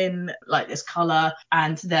wash in like this colour,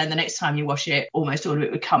 and then the next time you wash it, almost all of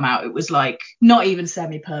it would come out. It was like not even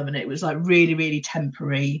semi-permanent. It was like really, really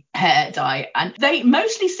temporary hair dye. And they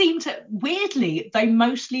mostly seemed to, weirdly, they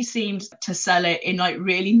mostly seemed to sell it in like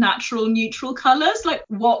really natural, neutral colours. Like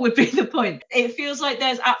what would be the point? It feels like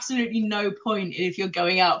there's absolutely no point if you're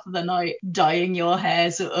going out for the night dyeing your hair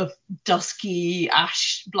sort of dusky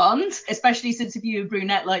ash blonde, especially since if you're a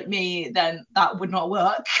brunette like me, then that would not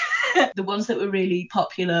work. The ones that were really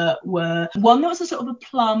popular were one that was a sort of a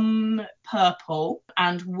plum purple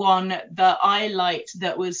and one that I liked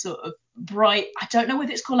that was sort of bright. I don't know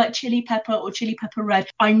whether it's called like chili pepper or chili pepper red.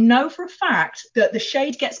 I know for a fact that the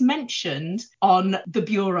shade gets mentioned on the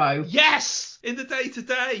bureau. Yes, in the day to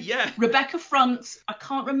day, yeah. Rebecca Front, I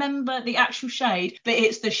can't remember the actual shade, but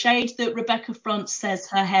it's the shade that Rebecca Front says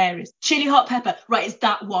her hair is. Chili hot pepper, right, it's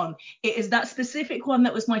that one. It is that specific one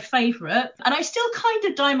that was my favourite. And I still kind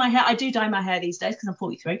of dye my hair. I do dye my hair these days because I'm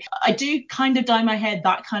 43. I do kind of dye my hair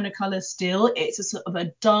that kind of colour still. It's a sort of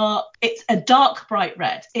it's a dark bright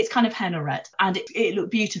red. It's kind of henna red and it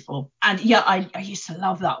looked beautiful. And yeah, I used to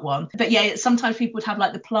love that one. But yeah, sometimes people would have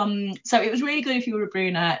like the plum. So it was really good if you were a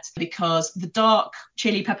brunette because the dark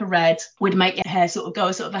chili pepper red would make your hair sort of go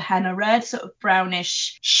a sort of a henna red, sort of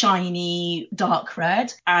brownish, shiny, dark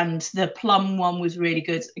red. And the plum one was really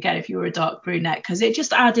good, again, if you were a dark brunette, because it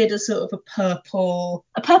just added a sort of a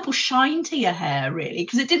purple shine to your hair, really,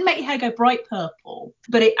 because it didn't make your hair go bright purple,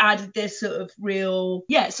 but it added this sort of real,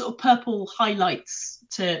 sort of purple highlights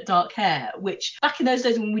to dark hair, which back in those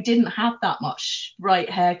days when we didn't have that much bright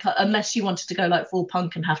haircut, unless you wanted to go like full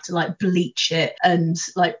punk and have to like bleach it and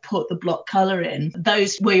like put the block color in,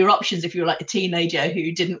 those were your options if you were like a teenager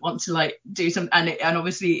who didn't want to like do some, and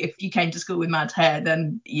obviously if you came to school with mad hair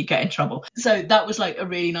then you'd get in trouble. So that was like a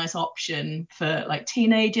really nice option for like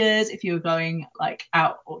teenagers if you were going like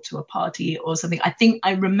out or to a party or something. I think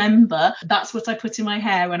I remember that's what I put in my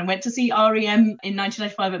hair when I went to see REM in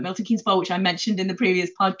 1995 at Milton Keynes Bowl, which I mentioned in the previous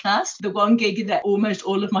podcast, the one gig that almost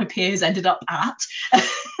all of my peers ended up at.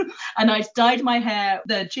 And I dyed my hair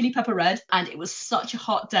the chili pepper red, and it was such a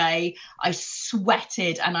hot day. I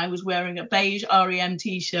sweated and I was wearing a beige REM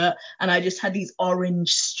t-shirt and I just had these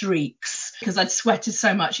orange streaks because I'd sweated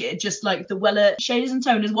so much. It just like the Weller shaders and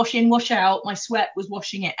toners, wash in, wash out. My sweat was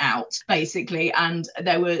washing it out basically, and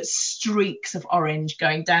there were streaks of orange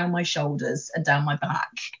going down my shoulders and down my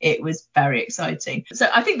back. It was very exciting. So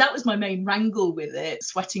I think that was my main wrangle with it,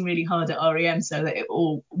 sweating really hard at REM so that it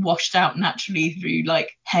all washed out naturally through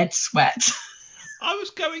like head sweat. I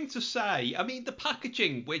was going to say, I mean, the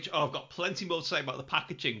packaging, which I've got plenty more to say about the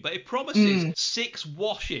packaging, but it promises 6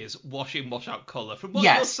 washes, wash in, wash out colour. From what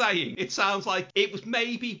you're saying, it sounds like it was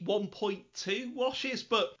maybe 1.2 washes,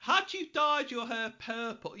 but had you dyed your hair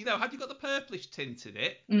purple, had you got the purplish tint in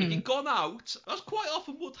it, if you'd gone out, that's quite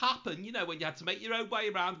often would happen, when you had to make your own way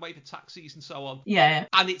around, wait for taxis and so on. Yeah.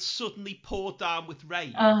 And it suddenly poured down with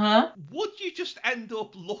rain. Would you just end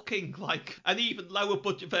up looking like an even lower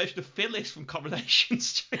budget version of Phyllis from Coronation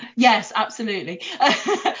Street? Yes, absolutely.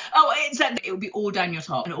 It would be all down your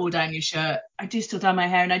top and all down your shirt. I do still dye my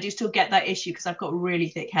hair and I do still get that issue because I've got really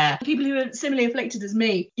thick hair. People who are similarly afflicted as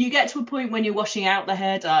me, you get to a point when you're washing out the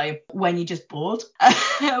hair dye when you're just bored.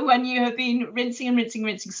 When you have been rinsing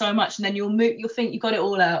so much, and then you'll think you've got it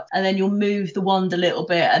all out, and then you'll move the wand a little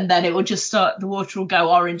bit and then it will just start, the water will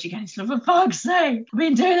go orange again. It's like, for fuck's sake, I've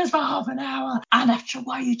been doing this for half an hour. And after a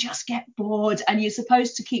while you just get bored and you're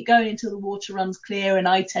supposed to keep going until the water runs clear, and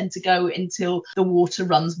I tend to go until the water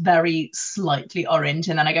runs very slightly orange,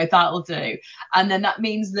 and then I go, that'll do. And then that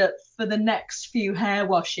means that for the next few hair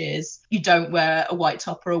washes you don't wear a white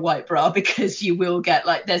top or a white bra, because you will get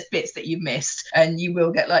like, there's bits that you missed and you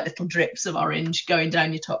will get like little drips of orange going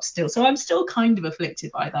down your top still. So I'm still kind of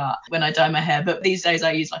afflicted by that when I dye my hair, but these days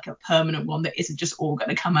I use like a permanent one that isn't just all going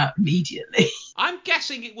to come out immediately. I'm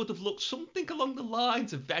guessing it would have looked something along the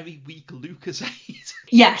lines of very weak Lucozade.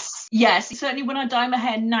 Yes, certainly when I dye my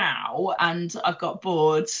hair now and I've got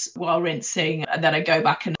bored while rinsing, and then I go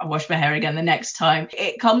back and I wash my hair again the next time,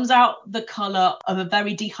 it comes out the colour of a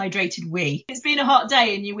very dehydrated wee. It's been a hot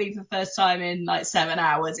day and you wee for the first time in like 7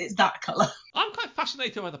 hours, it's that colour. I'm quite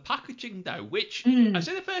fascinated by the packaging though, which I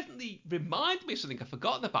said inadvertently reminded me of something I've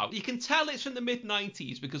forgotten about. You can tell it's from the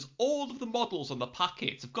mid-90s because all of the models on the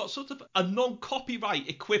packet have got sort of a non-copyright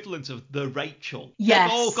equivalent of the Rachel. Yes.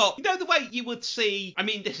 They've all got, the way you would see, I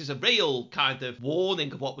mean, this is a real kind of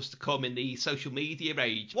warning of what was to come in the social media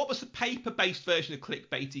age. What was the paper-based version of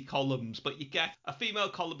clickbaity columns? But you get a female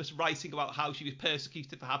columnist writing about how she was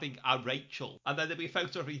persecuted for having a Rachel. And then there'd be a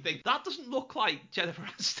photo of her and you think, that doesn't look like Jennifer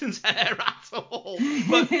Aniston's hair at all.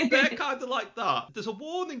 But they're kind of like that. There's a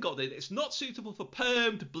warning on it. It's not suitable for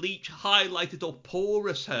permed, bleach, highlighted or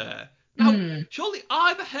porous hair. Now, surely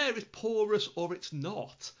either hair is porous or it's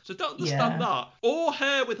not. So don't understand that. Or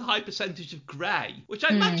hair with a high percentage of grey, which I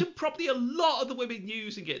imagine probably a lot of the women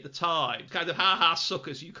using it at the time. Kind of, ha-ha,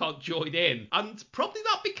 suckers, you can't join in. And probably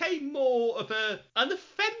that became more of an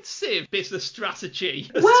offensive business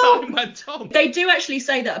strategy as time went on. They do actually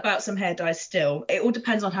say that about some hair dyes still. It all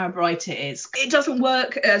depends on how bright it is. It doesn't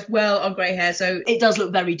work as well on grey hair, so it does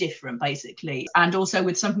look very different, basically. And also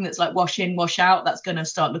with something that's like wash in, wash out, that's going to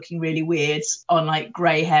start looking really weird on like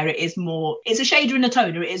grey hair. It's a shader and a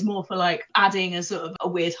toner. It is more for like adding a sort of a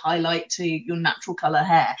weird highlight to your natural colour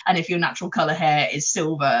hair. And if your natural colour hair is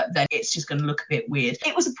silver, then it's just going to look a bit weird.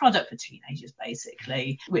 It was a product for teenagers,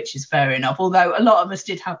 basically, which is fair enough. Although a lot of us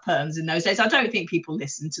did have perms in those days. I don't think people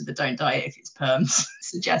listened to the don't dye it if it's perms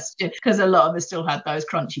suggestion, because a lot of us still had those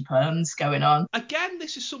crunchy perms going on. Again,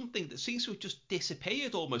 this is something that seems to have just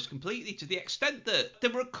disappeared almost completely, to the extent that there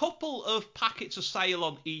were a couple of packets of sale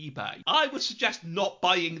on eBay. I would suggest not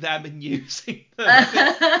buying them and using them.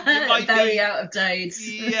 You might Very out of date.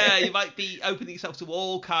 Yeah, you might be opening yourself to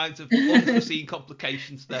all kinds of unforeseen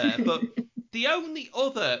complications there. But the only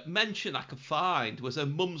other mention I could find was a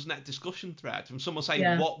Mumsnet discussion thread from someone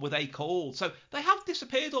saying, what were they called? So they have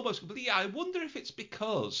disappeared almost completely. I wonder if it's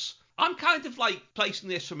because... I'm kind of like placing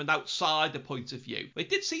this from an outsider point of view. It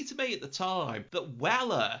did seem to me at the time that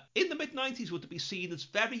Weller in the mid-90s would be seen as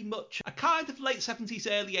very much a kind of late 70s,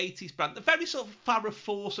 early 80s brand, a very sort of Farrah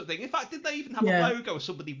Fawcett thing. In fact, did they even have a logo of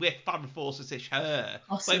somebody with Farrah Fawcett-ish hair?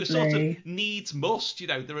 Possibly. Where it was sort of needs must,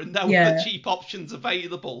 there are no other cheap options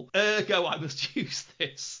available. Ergo, I must use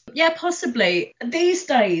this. Yeah, possibly. These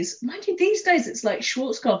days, mind you, it's like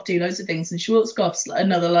Schwarzkopf do loads of things, and Schwarzkopf's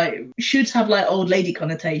another should have old lady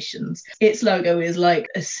connotations. Its logo is like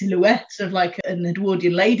a silhouette of like an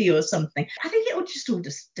Edwardian lady or something. I think it all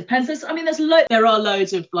just depends. There are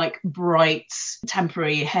loads of like bright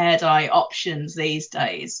temporary hair dye options these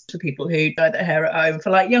days for people who dye their hair at home,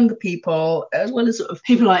 for like younger people, as well as sort of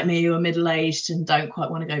people like me who are middle-aged and don't quite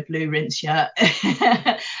want to go blue rinse yet.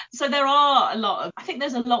 So there are I think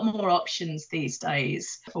there's a lot more options these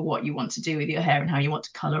days for what you want to do with your hair and how you want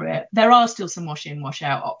to colour it. There are still some wash in, wash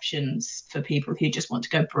out options for people who just want to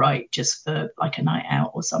go bright just for like a night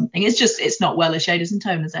out or something. It's not Weller shaders and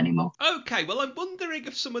toners anymore. Okay, well, I'm wondering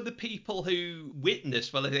if some of the people who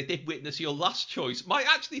if they did witness your last choice, might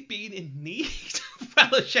actually be in need of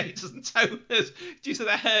Weller shaders and toners due to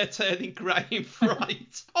their hair turning grey in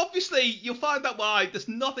fright. Obviously, you'll find out why. There's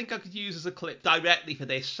nothing I could use as a clip directly for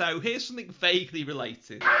this, so here's something vaguely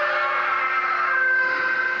related. Hold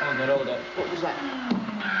on. What was that?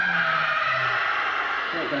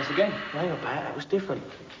 There it goes again. Hang on, Pat, that was different.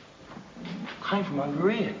 Came from over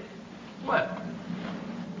here. What?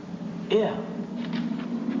 Here.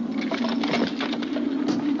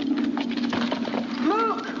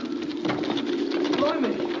 Look!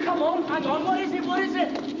 Blimey. Come on, hang on. What is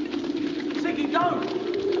it? Ziggy, don't.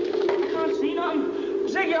 I can't see nothing.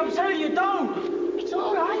 Ziggy, I'm telling you, don't. It's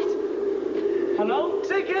all right. Hello?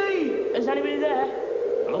 Ziggy! Is anybody there?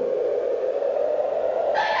 Hello?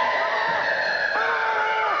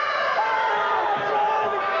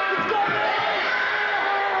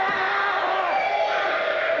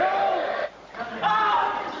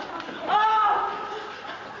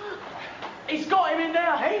 He's got him in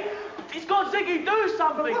there, hey? He's got Ziggy, do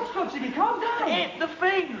something! What's got Ziggy? Calm down! Hit the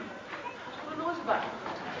thing! What's the noise about?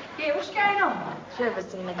 Yeah, what's going on? Two of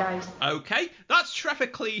us seen a ghost. Okay, that's Trevor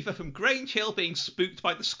Cleaver from Grange Hill being spooked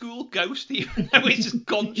by the school ghost, even though it's just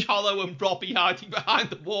Gonch Hollow and Robbie hiding behind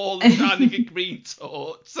the wall and shining a green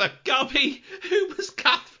torch. So, Gabby, who was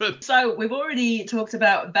Catherine? So, we've already talked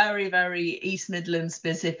about very, very East Midlands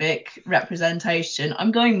specific representation.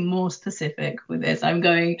 I'm going more specific with this. I'm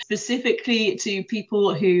going specifically to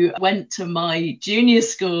people who went to my junior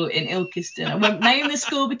school in Ilkeston. I won't name the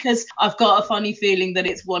school because I've got a funny feeling that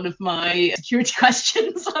it's one of my security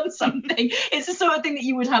questions on something. It's the sort of thing that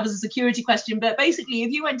you would have as a security question. But basically,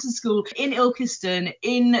 if you went to school in Ilkeston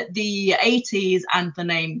in the 80s and the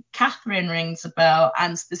name Catherine rings a bell,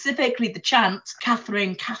 and specifically the chant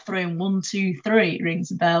Catherine, 1, 2, 3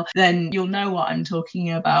 rings a bell, then you'll know what I'm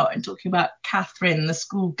talking about. I'm talking about Catherine, the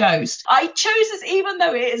school ghost. I chose this even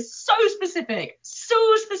though it is so specific,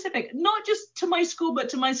 not just to my school, but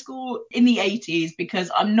to my school in the 80s, because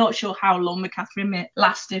I'm not sure how long the Catherine myth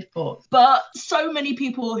lasted for. But so many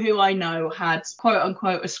people who I know had quote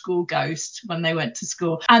unquote a school ghost when they went to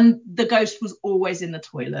school, and the ghost was always in the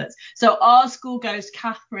toilets. So our school ghost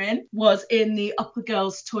Catherine was in the upper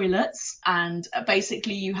girls' toilets, and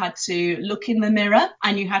basically you had to look in the mirror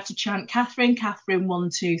and you had to chant Catherine, Catherine, 1,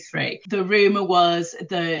 2, 3. The rumour was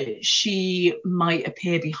that she might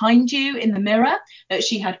appear behind you in the mirror, that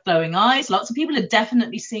she had glowing eyes. Lots of people had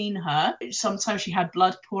definitely seen her. Sometimes she had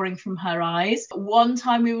blood pouring from her eyes. One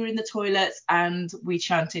time we were in the toilets and we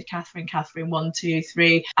chanted Catherine, Catherine, 1, 2,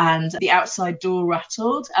 3, and the outside door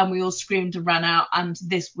rattled and we all screamed and ran out, and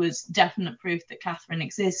this was definite proof that Catherine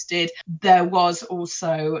existed. There was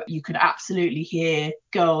also, you could absolutely hear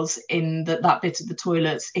girls in that bit of the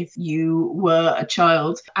toilets if you were a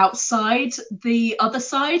child. Outside the other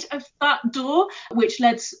side of that door, which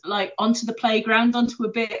led like onto the playground, onto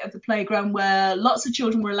a bit of the playground where lots of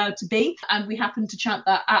children were allowed to be, and we happened to chant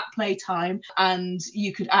that at playtime, and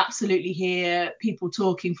you could absolutely hear people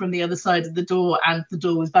talking from the other side of the door, and the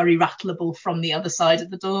door was very rattleable from the other side of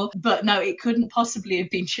the door. But no, it couldn't possibly have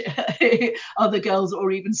been other girls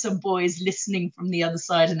or even some boys listening from the other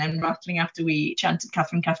side and then rattling after we chanted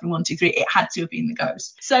Catherine, Catherine, 1, 2, 3. It had to have been the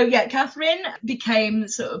ghost. So yeah, Catherine became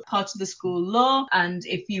sort of part of the school lore, and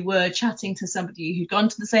if you were chatting to somebody who'd gone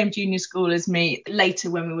to the same junior school as me later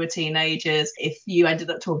when we were teenagers, if you ended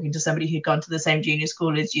up talking to somebody who'd gone to the same junior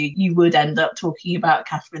school as you would end up talking about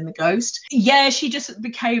Catherine the ghost. Yeah, she just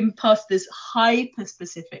became part of this hyper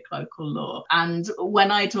specific local lore, and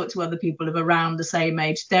when I talk to other people of around the same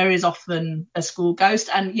age, there is often a school ghost.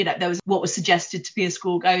 And you know, there was what was suggested to be a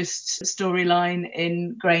school ghost storyline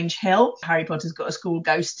in Grange Hill. Harry Potter's got a school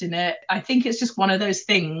ghost in it. I think it's just one of those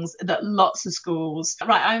things that lots of schools,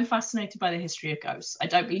 right, I'm fascinated by the history of ghosts. I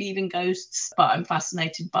don't believe in ghosts, but I'm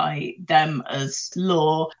fascinated by them as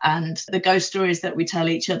lore and the ghost stories that we tell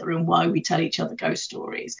each other and why we tell each other ghost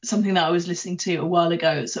stories. Something that I was listening to a while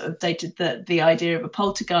ago sort of stated that the idea of a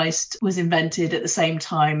poltergeist was invented at the same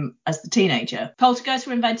time as the teenager. Poltergeists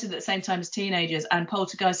were invented at the same time as teenagers, and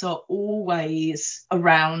poltergeists are always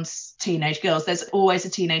around teenage girls. There's always a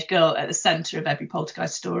teenage girl at the centre of every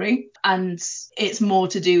poltergeist story, and it's more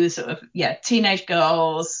to do with sort of teenage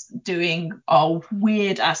girls doing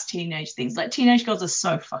weird ass teenage things. Like, teenage girls are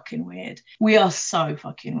so fucking weird. We are so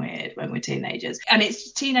fucking weird when we're teenagers, and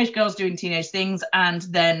it's teenage girls doing teenage things and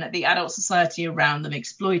then the adult society around them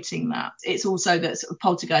exploiting that. It's also that sort of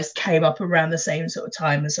poltergeist came up around the same sort of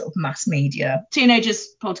time as sort of mass media. Teenagers,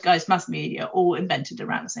 poltergeist, mass media, all invented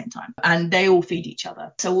around the same time, and they all feed each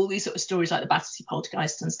other. So all these sort of stories like the Battersea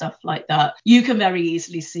poltergeist and stuff like that, you can very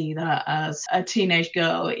easily see that as a teenage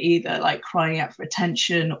girl either like crying out for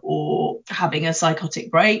attention or having a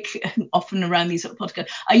psychotic break, often around these sort of podcasts.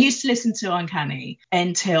 I used to listen to Uncanny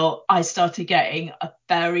until I started getting a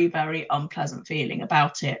very, very unpleasant feeling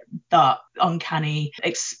about it, that Uncanny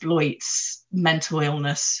exploits mental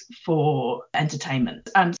illness for entertainment.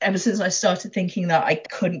 And ever since I started thinking that, I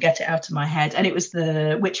couldn't get it out of my head. And it was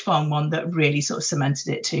the Witch Farm one that really sort of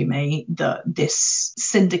cemented it to me, that this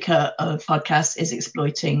syndicate of podcasts is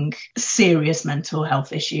exploiting serious mental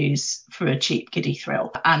health issues for a cheap kiddie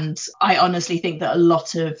thrill. And I honestly think that a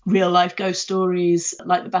lot of real life ghost stories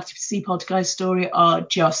like the Battersea poltergeist story are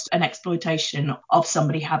just an exploitation of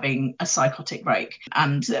somebody having a psychotic break.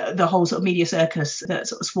 And the whole sort of media circus that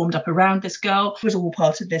sort of swarmed up around this girl was all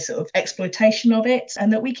part of this sort of exploitation of it,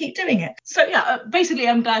 and that we keep doing it. So yeah, basically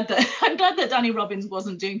I'm glad that Danny Robbins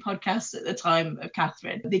wasn't doing podcasts at the time of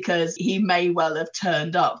Catherine, because he may well have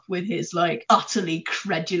turned up with his like utterly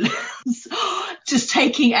credulous just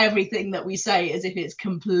taking everything that we say as if it's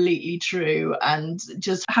completely true, and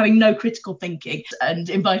just having no critical thinking, and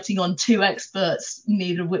inviting on two experts,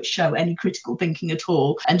 neither of which show any critical thinking at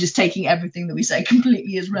all, and just taking everything that we say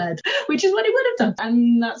completely as read, which is what he would have done.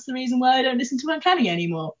 And that's the reason why I don't listen to Uncanny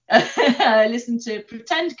anymore. I listen to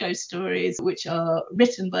pretend ghost stories, which are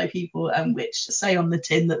written by people and which say on the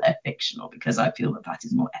tin that they're fictional, because I feel that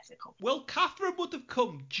is more ethical. Well, Catherine would have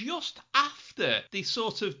come just after the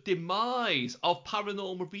sort of demise of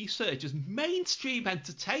paranormal research as mainstream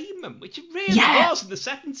entertainment, which it really was in the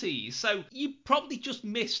 70s. So you probably just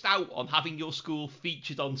missed out on having your school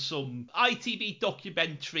featured on some ITV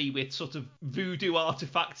documentary with sort of voodoo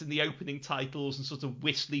artifacts in the opening titles and sort of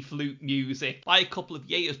whistly flute music by a couple of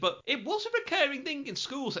years. But it was a recurring thing in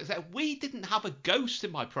schools, except we didn't have a ghost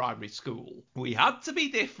in my primary school. We had to be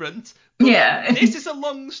different. But this is a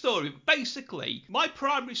long story. Basically, my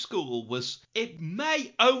primary school it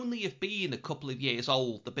may only have been a couple of years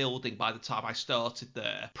old, the building, by the time I started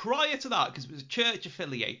there. Prior to that, because it was a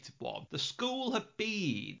church-affiliated one, the school had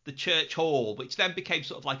been the church hall, which then became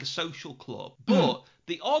sort of like a social club. But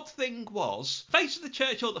The odd thing was, face of the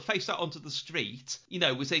church hall that faced out onto the street,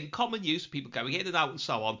 was in common use for people going in and out and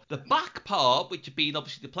so on. The back part, which had been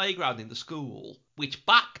obviously the playground in the school, which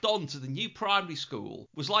backed onto the new primary school,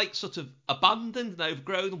 was like sort of abandoned and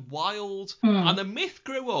overgrown and wild. And the myth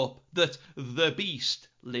grew up that the beast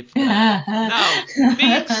lived there. Now,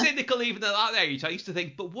 being cynical even at that age, I used to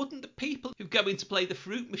think, but wouldn't the people who go in to play the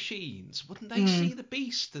fruit machines, wouldn't they see the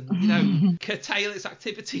beast and, curtail its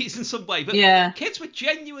activities in some way? But kids were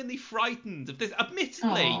genuinely frightened of this.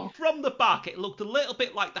 Admittedly, from the back, it looked a little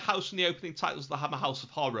bit like the house from the opening titles of the Hammer House of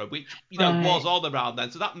Horror, which, was on around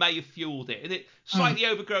then, so that may have fueled it. And it slightly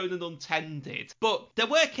overgrown and untended. But there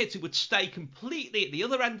were kids who would stay completely at the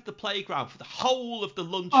other end of the playground for the whole of the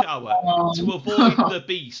lunch hour to avoid the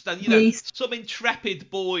beast. And, some intrepid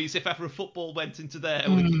boys, if ever a football went into there,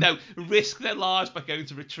 would, risk their lives by going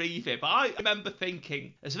to retrieve it. But I remember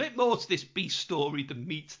thinking, there's a bit more to this beast story than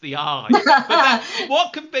meets the eye. But then,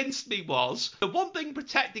 what convinced me was, the one thing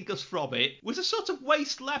protecting us from it was a sort of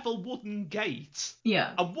waist-level wooden gate.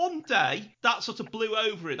 Yeah. And one day, that sort of blew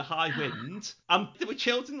over in a high wind, and there were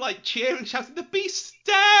children, like, cheering, shouting, the beast's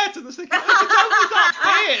dead! And I was thinking, it's only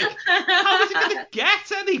that big! How is it going to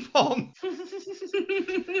get anyone?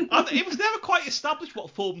 And it was never quite established what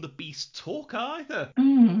form the beast took either.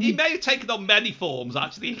 He may have taken on many forms,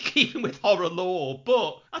 actually, even with horror lore,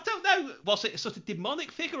 but I don't know, was it a sort of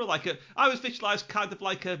demonic figure, or I was visualised kind of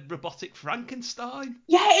like a robotic Frankenstein?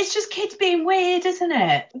 Yeah, it's just kids being weird, isn't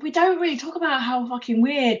it? We don't really talk about how fucking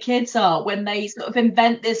weird kids are when they sort of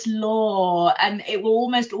invent this lore, and it will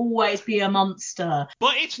almost always be a monster.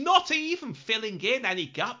 But it's not even filling in any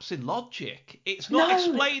gaps in logic. It's not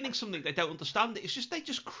explaining something they don't understand. It's just they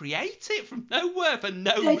just create it from nowhere for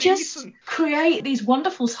no reason. They just create these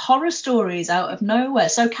wonderful horror stories out of nowhere.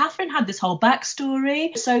 So Catherine had this whole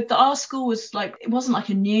backstory. So our school was like, it wasn't like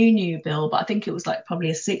a new build, but I think it was like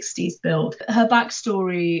probably a 60s build. Her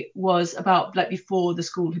backstory was about like before the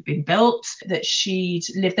school had been built, that she'd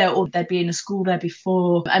lived there or there'd been a school there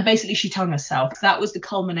before. And basically she hung herself. That was the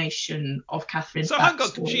culmination of Catherine's backstory. So hang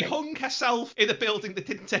on, she hung herself in a building that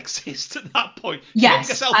didn't exist at that point.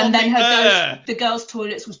 Yes, and then the girls'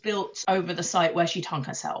 toilets was built over the site where she'd hung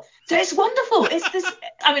herself. So it's wonderful. It's this.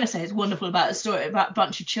 I mean, I say it's wonderful about a story about a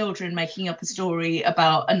bunch of children making up a story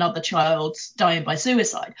about another child dying by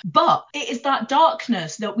suicide. But it is that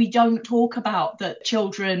darkness that we don't talk about, that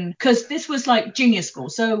children, because this was like junior school,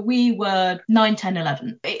 so we were 9, 10,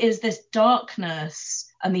 11. It is this darkness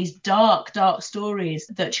and these dark stories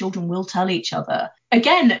that children will tell each other.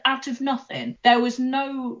 Again, out of nothing. There was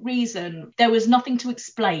no reason. There was nothing to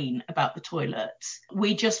explain about the toilet.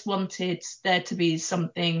 We just wanted there to be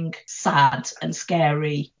something sad and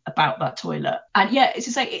scary about that toilet. And yeah, it's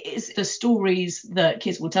to say, it is the stories that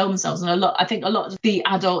kids will tell themselves. And I think a lot of the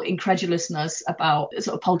adult incredulousness about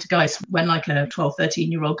sort of poltergeist, when like a 12,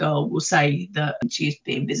 13-year-old girl will say that she's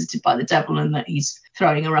being visited by the devil and that he's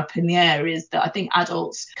throwing her up in the air, is that I think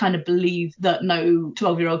adults kind of believe that no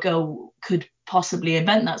 12-year-old girl could possibly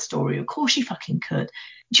invent that story. Of course she fucking could.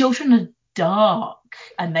 Children are dark,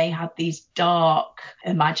 and they have these dark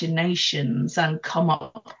imaginations and come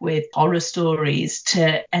up with horror stories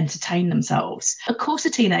to entertain themselves. Of course a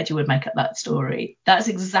teenager would make up that story. That's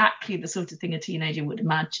exactly the sort of thing a teenager would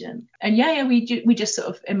imagine. And we just sort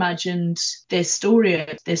of imagined this story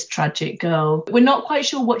of this tragic girl. We're not quite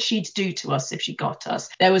sure what she'd do to us if she got us.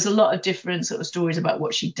 There was a lot of different sort of stories about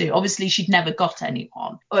what she'd do. Obviously she'd never got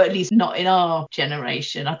anyone, or at least not in our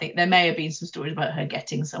generation. I think there may have been some stories about her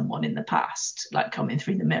getting someone in the past, like coming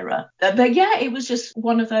through the mirror. But yeah, it was just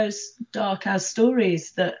one of those dark as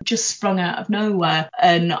stories that just sprung out of nowhere.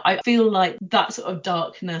 And I feel like that sort of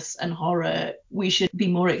darkness and horror, we should be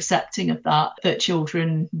more accepting of that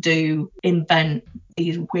children do invent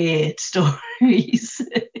these weird stories.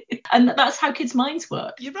 And that's how kids' minds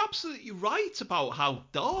work. You're absolutely right about how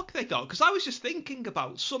dark they got, because I was just thinking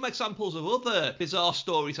about some examples of other bizarre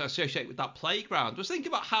stories I associate with that playground. I was thinking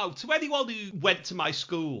about how, to anyone who went to my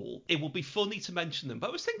school, it would be funny to mention them, but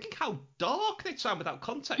I was thinking how dark they'd sound without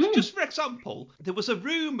context. Just for example, there was a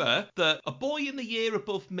rumour that a boy in the year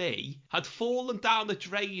above me had fallen down a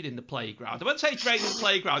drain in the playground. I won't say drain in the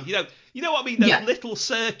playground, you know what I mean, those little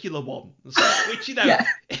circular ones, which,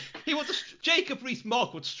 he would Jacob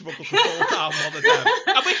Rees-Mogg would struggle to fall down one of them.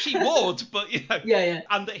 I wish he would, but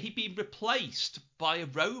and that he'd been replaced by a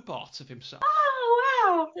robot of himself.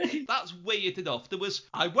 Oh, wow. That's weird enough. There was,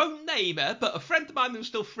 I won't name her, but a friend of mine who I'm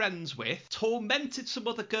still friends with tormented some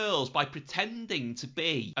other girls by pretending to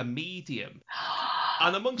be a medium.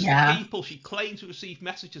 And amongst the people she claimed to receive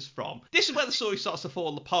messages from, this is where the story starts to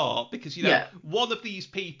fall apart, because, you know, one of these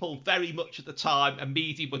people very much at the time a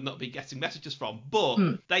medium would not be getting messages from, but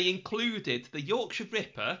they included the Yorkshire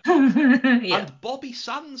Ripper and Bobby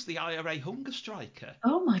Sands, the IRA hunger striker.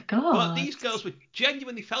 Oh my God. But these girls were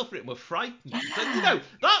genuinely fell for it and were frightened. And, you know,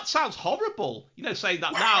 that sounds horrible, you know, saying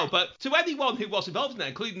that now, but to anyone who was involved in it,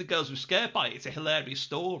 including the girls who were scared by it, it's a hilarious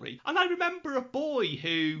story. And I remember a boy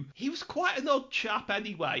who, he was quite an odd chap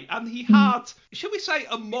anyway, and he had, shall we say,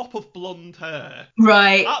 a mop of blonde hair.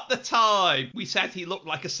 Right. At the time, we said he looked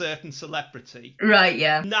like a certain celebrity. Right,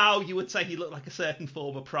 yeah. Now you would say he looked like a certain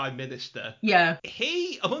former prime minister. Yeah.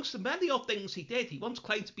 He, amongst the many odd things he did, he once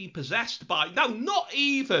claimed to be possessed by, now not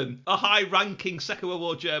even a high-ranking Second World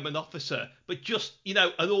War German officer, but just, you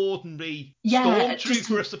know, an ordinary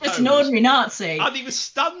stormtrooper, I suppose. Just an ordinary Nazi. And he was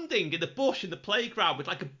standing in a bush in the playground with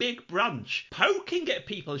like a big branch, poking at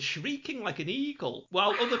people and shrieking like an eagle,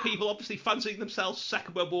 while other people, obviously fancying themselves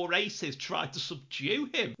Second World War aces, tried to subdue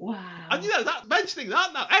him. Wow. And, you know, that mentioning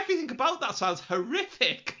that now, everything about that sounds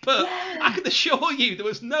horrific, but I can assure you there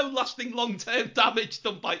was no lasting long-term damage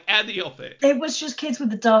done by any of it. It was just kids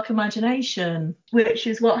with a dark imagination, which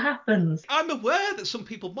is what happens. I'm aware that some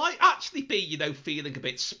people might actually be, you know, feeling a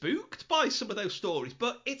bit spooked by some of those stories,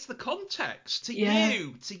 but it's the context. To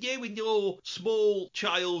you in your small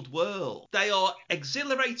child world, they are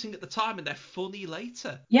exhilarating at the time and they're funny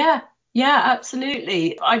later. Yeah,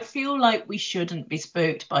 absolutely. I feel like we shouldn't be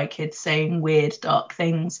spooked by kids saying weird, dark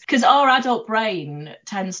things, because our adult brain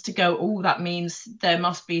tends to go, oh, that means there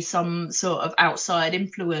must be some sort of outside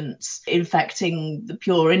influence infecting the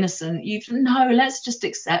pure innocent. No, let's just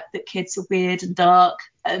accept that kids are weird and dark,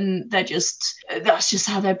 and that's just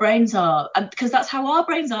how their brains are. And because that's how our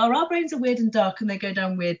brains are. Our brains are weird and dark and they go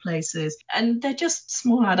down weird places. And they're just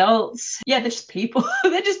small adults. Yeah, they're just people.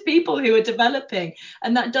 They're just people who are developing.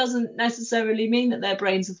 And that doesn't necessarily mean that their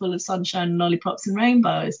brains are full of sunshine and lollipops and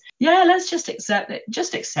rainbows. Yeah, let's just accept it.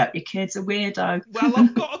 Just accept your kid's a weirdo. Well,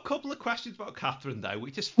 I've got a couple of questions about Catherine, though,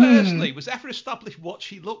 which is, firstly, was ever established what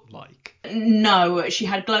she looked like? No, she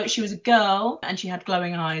was a girl and she had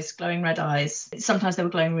glowing eyes, glowing red eyes. Sometimes they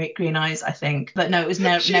were glowing green eyes, I think. But no, it was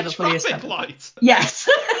never fully established. Light. Yes.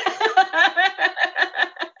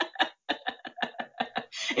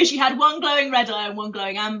 If she had one glowing red eye and one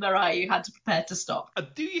glowing amber eye, you had to prepare to stop.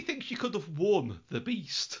 Do you think she could have won the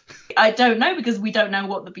Beast? I don't know, because we don't know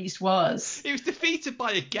what the Beast was. It was defeated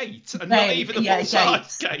by a gate, and not even a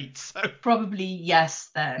full-size gate. So. Probably yes,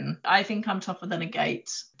 then. I think I'm tougher than a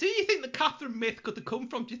gate. Do you think the Catherine myth could have come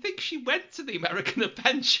from? Do you think she went to the American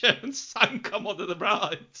Adventure and sank on one of the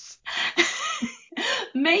rides?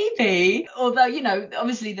 Maybe, although, you know,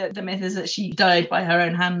 obviously the myth is that she died by her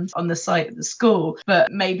own hand on the site of the school,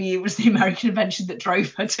 but maybe it was the American Adventure that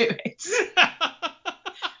drove her to it.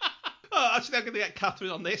 Actually, I'm going to get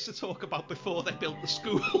Catherine on this to talk about before they built the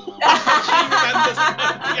school. She remembers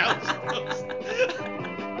nobody else does.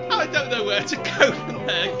 I don't know where to go from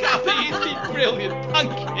there. Gabby, you've been brilliant.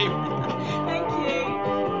 Thank you. Thank you.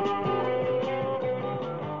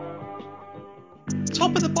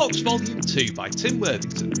 Top of the Box Volume 2 by Tim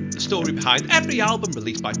Worthington. The story behind every album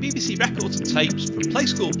released by BBC Records and Tapes, from Play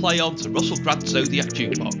School Play On to Russell Grant's Zodiac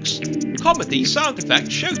Jukebox. Comedy, sound effects,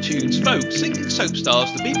 show tunes, folk, singing soap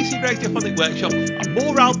stars, the BBC Radiophonic Workshop, and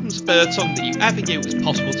more albums of birdsong than you ever knew it was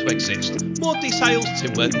possible to exist. More details,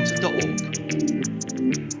 timworthington.org.